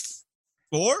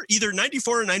 94, either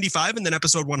 94 or 95, and then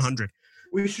episode 100.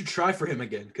 We should try for him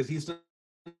again because he's done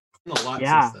a lot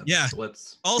Yeah. since then. Yeah. So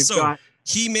let's. Also,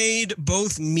 he made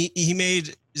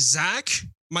Zach,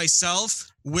 myself,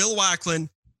 Will Wacklin,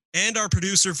 and our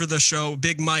producer for the show,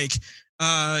 Big Mike.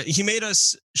 He made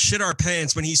us shit our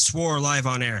pants when he swore live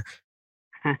on air.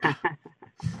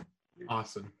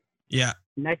 Awesome. Yeah.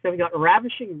 Next up, we got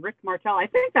Ravishing Rick Martel. I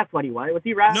think that's what he was. Was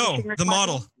he Ravishing No, Rick the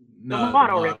Martel? model. No, The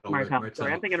model Rick Martel.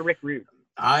 Sorry, I'm thinking of Rick Rude.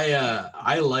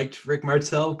 I liked Rick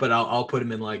Martel, but I'll put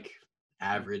him in like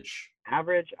average.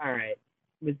 Average? All right.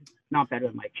 Was not better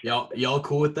than Mike. Y'all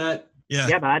cool with that? Yeah.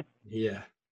 Yeah, bud. Yeah.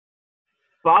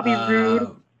 Bobby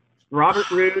Roode,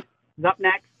 Robert Roode is up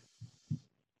next.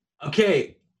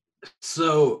 Okay,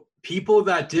 so people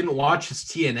that didn't watch his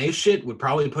TNA shit would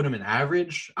probably put him in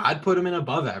average. I'd put him in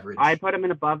above average. I'd put him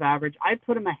in above average. I'd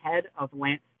put him ahead of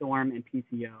Lance Storm and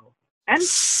PCO. And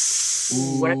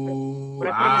what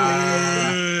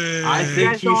I You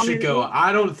think guys he don't want me should to go. go?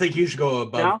 I don't think he should go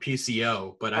above No?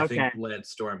 PCO, but I think Okay. Lance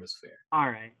Storm is fair. all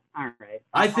right.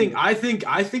 I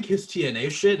think his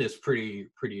TNA shit is pretty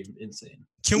insane.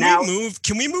 Can Now-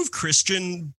 we move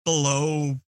Christian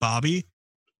below Bobby?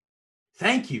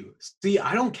 Thank you. See,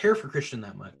 I don't care for Christian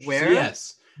that much. So Where?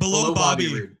 yes. Below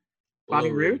Bobby. Roode. Bobby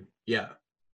Below Roode? Yeah.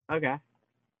 Okay.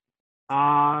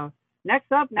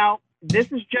 Next up, now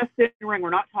this is just in ring.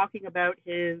 We're not talking about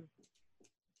his.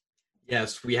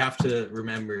 Yes, we have to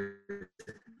remember.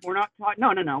 We're not talking.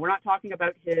 No. We're not talking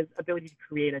about his ability to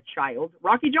create a child.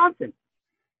 Rocky Johnson.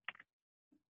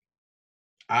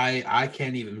 I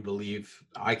can't believe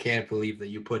that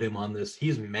you put him on this.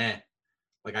 He's meh.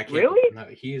 Like I can't. Really? No,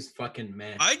 he's fucking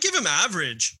meh. I'd give him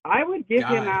average. I would give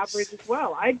him Guys. average as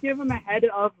well. I'd give him ahead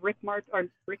of Rick Martel.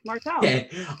 Okay,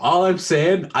 all I'm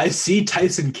saying, I see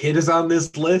Tyson Kidd is on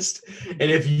this list, and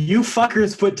if you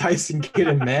fuckers put Tyson Kidd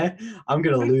in meh, I'm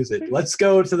gonna lose it. Let's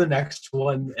go to the next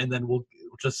one, and then we'll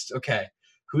just okay.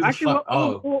 Who the Actually,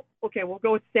 fuck? we'll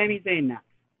go with Sami Zayn next.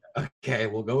 Okay,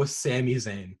 we'll go with Sami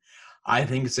Zayn. I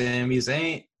think Sami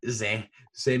Zayn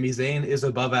is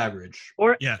above average.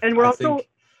 Yeah. And we're I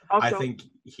also think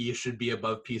he should be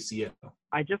above PCO.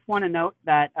 I just want to note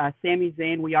that Sami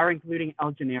Zayn, we are including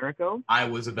El Generico. I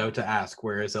was about to ask,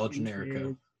 where is El Which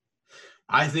Generico? is-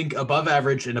 I think above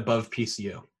average and above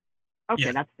PCO. Okay,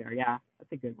 Yeah. that's fair. Yeah,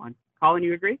 that's a good one. Colin,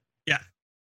 you agree? Yeah.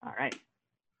 All right.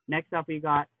 Next up, we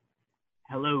got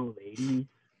Hello, Ladies.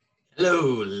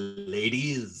 Hello,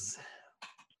 ladies.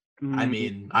 I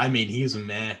Mm, mean, he's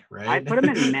meh, right? I put him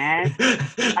in meh.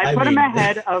 I put him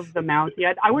ahead of the Mountie.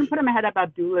 I wouldn't put him ahead of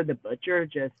Abdullah the Butcher.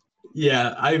 Just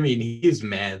Yeah, I mean, he's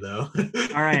meh though.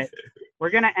 all right. We're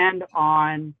gonna end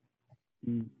on.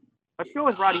 Let's go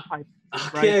with Roddy Piper.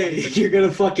 Okay, you're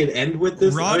gonna fucking end with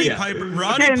this. Roddy Oh, yeah. Piper.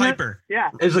 Roddy Okay, Piper.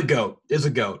 Yeah, Is a goat.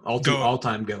 Goat.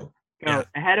 All-time goat. go Yeah.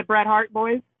 ahead of Bret Hart,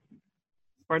 boys,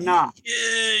 or not?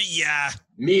 Yeah.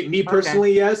 Me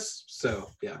personally, yes. So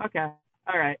yeah. Okay.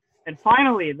 All right. And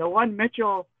finally, the one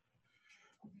Mitchell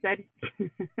said,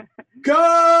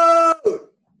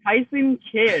 Goat! Tyson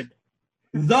Kidd.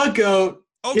 The goat.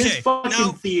 His Okay.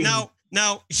 fucking theme.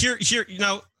 Now, here.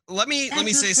 Now, let me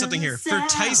say something here. For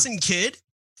Tyson Kidd,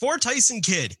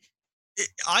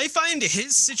 I find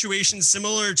his situation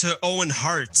similar to Owen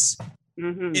Hart's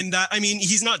Mm-hmm. in that, I mean,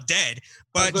 he's not dead,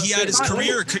 but he had his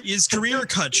career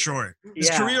cut short. His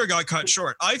Yeah. career got cut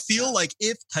short. I feel like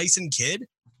if Tyson Kidd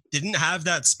didn't have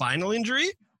that spinal injury,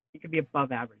 He could be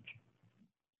above average.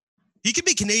 he could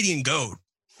be Canadian GOAT.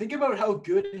 Think about how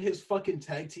good his fucking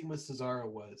tag team with Cesaro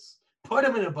was. Put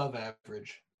him in above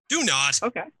average. Do not.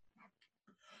 Okay.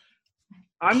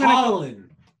 I'm gonna.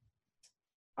 Colin,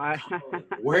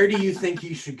 where do you think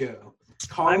he should go? I'm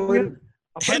Colin, gonna-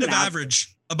 I'll put Head him of in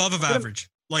average, above of I'll put him- average.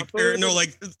 Like, I'll put or him no, in-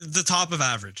 like the top of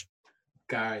average.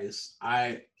 guys,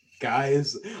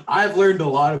 I've learned a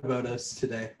lot about us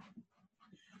today.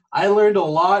 I learned a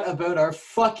lot about our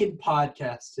fucking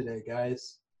podcast today,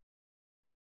 guys.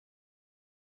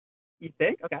 You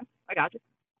think? Okay, I got you.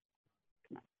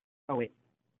 Oh wait.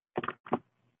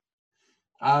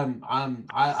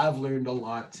 I've learned a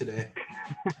lot today.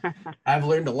 I've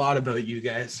learned a lot about you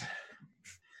guys.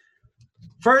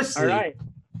 Firstly, All right.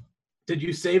 did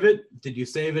you save it?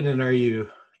 And are you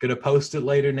gonna post it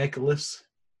later, Nicholas?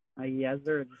 Yes,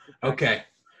 sir. Okay.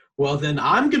 Well, then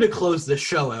I'm gonna close the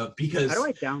show out because How do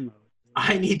I download?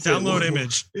 I need to Download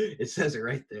image. It says it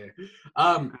right there.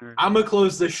 All right. I'm gonna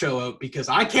close the show out because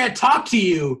I can't talk to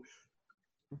you,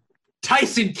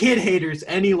 Tyson Kidd haters,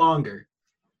 any longer.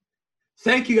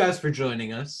 Thank you guys for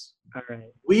joining us. All right.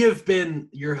 We have been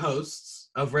your hosts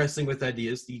of Wrestling with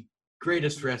Ideas, the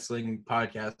greatest wrestling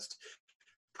podcast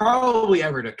probably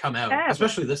ever to come out. Ever.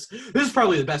 Especially this. This is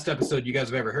probably the best episode you guys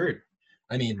have ever heard.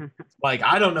 I mean, like,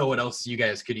 I don't know what else you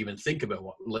guys could even think about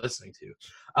listening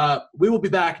to. We will be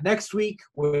back next week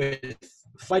with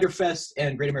Fyter Fest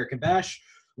and Great American Bash,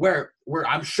 where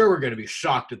I'm sure we're going to be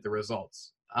shocked at the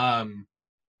results.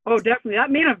 Oh, definitely.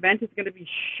 That main event is going to be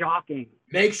shocking.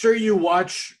 Make sure you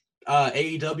watch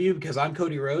AEW because I'm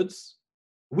Cody Rhodes.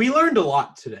 We learned a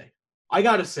lot today. I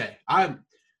gotta say.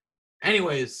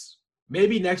 Anyways,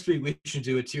 maybe next week we should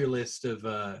do a tier list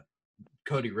of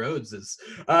Cody Rhodes's.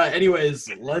 Anyways,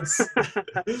 let's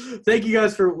thank you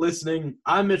guys for listening.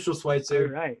 I'm Mitchell All Schweitzer,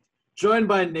 right. joined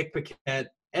by Nick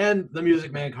Paquette and the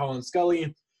Music Man Colin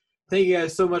Scully. Thank you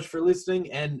guys so much for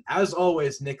listening, and as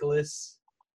always, Nicholas.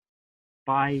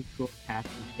 Bye, Cool Cast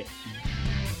and Kit.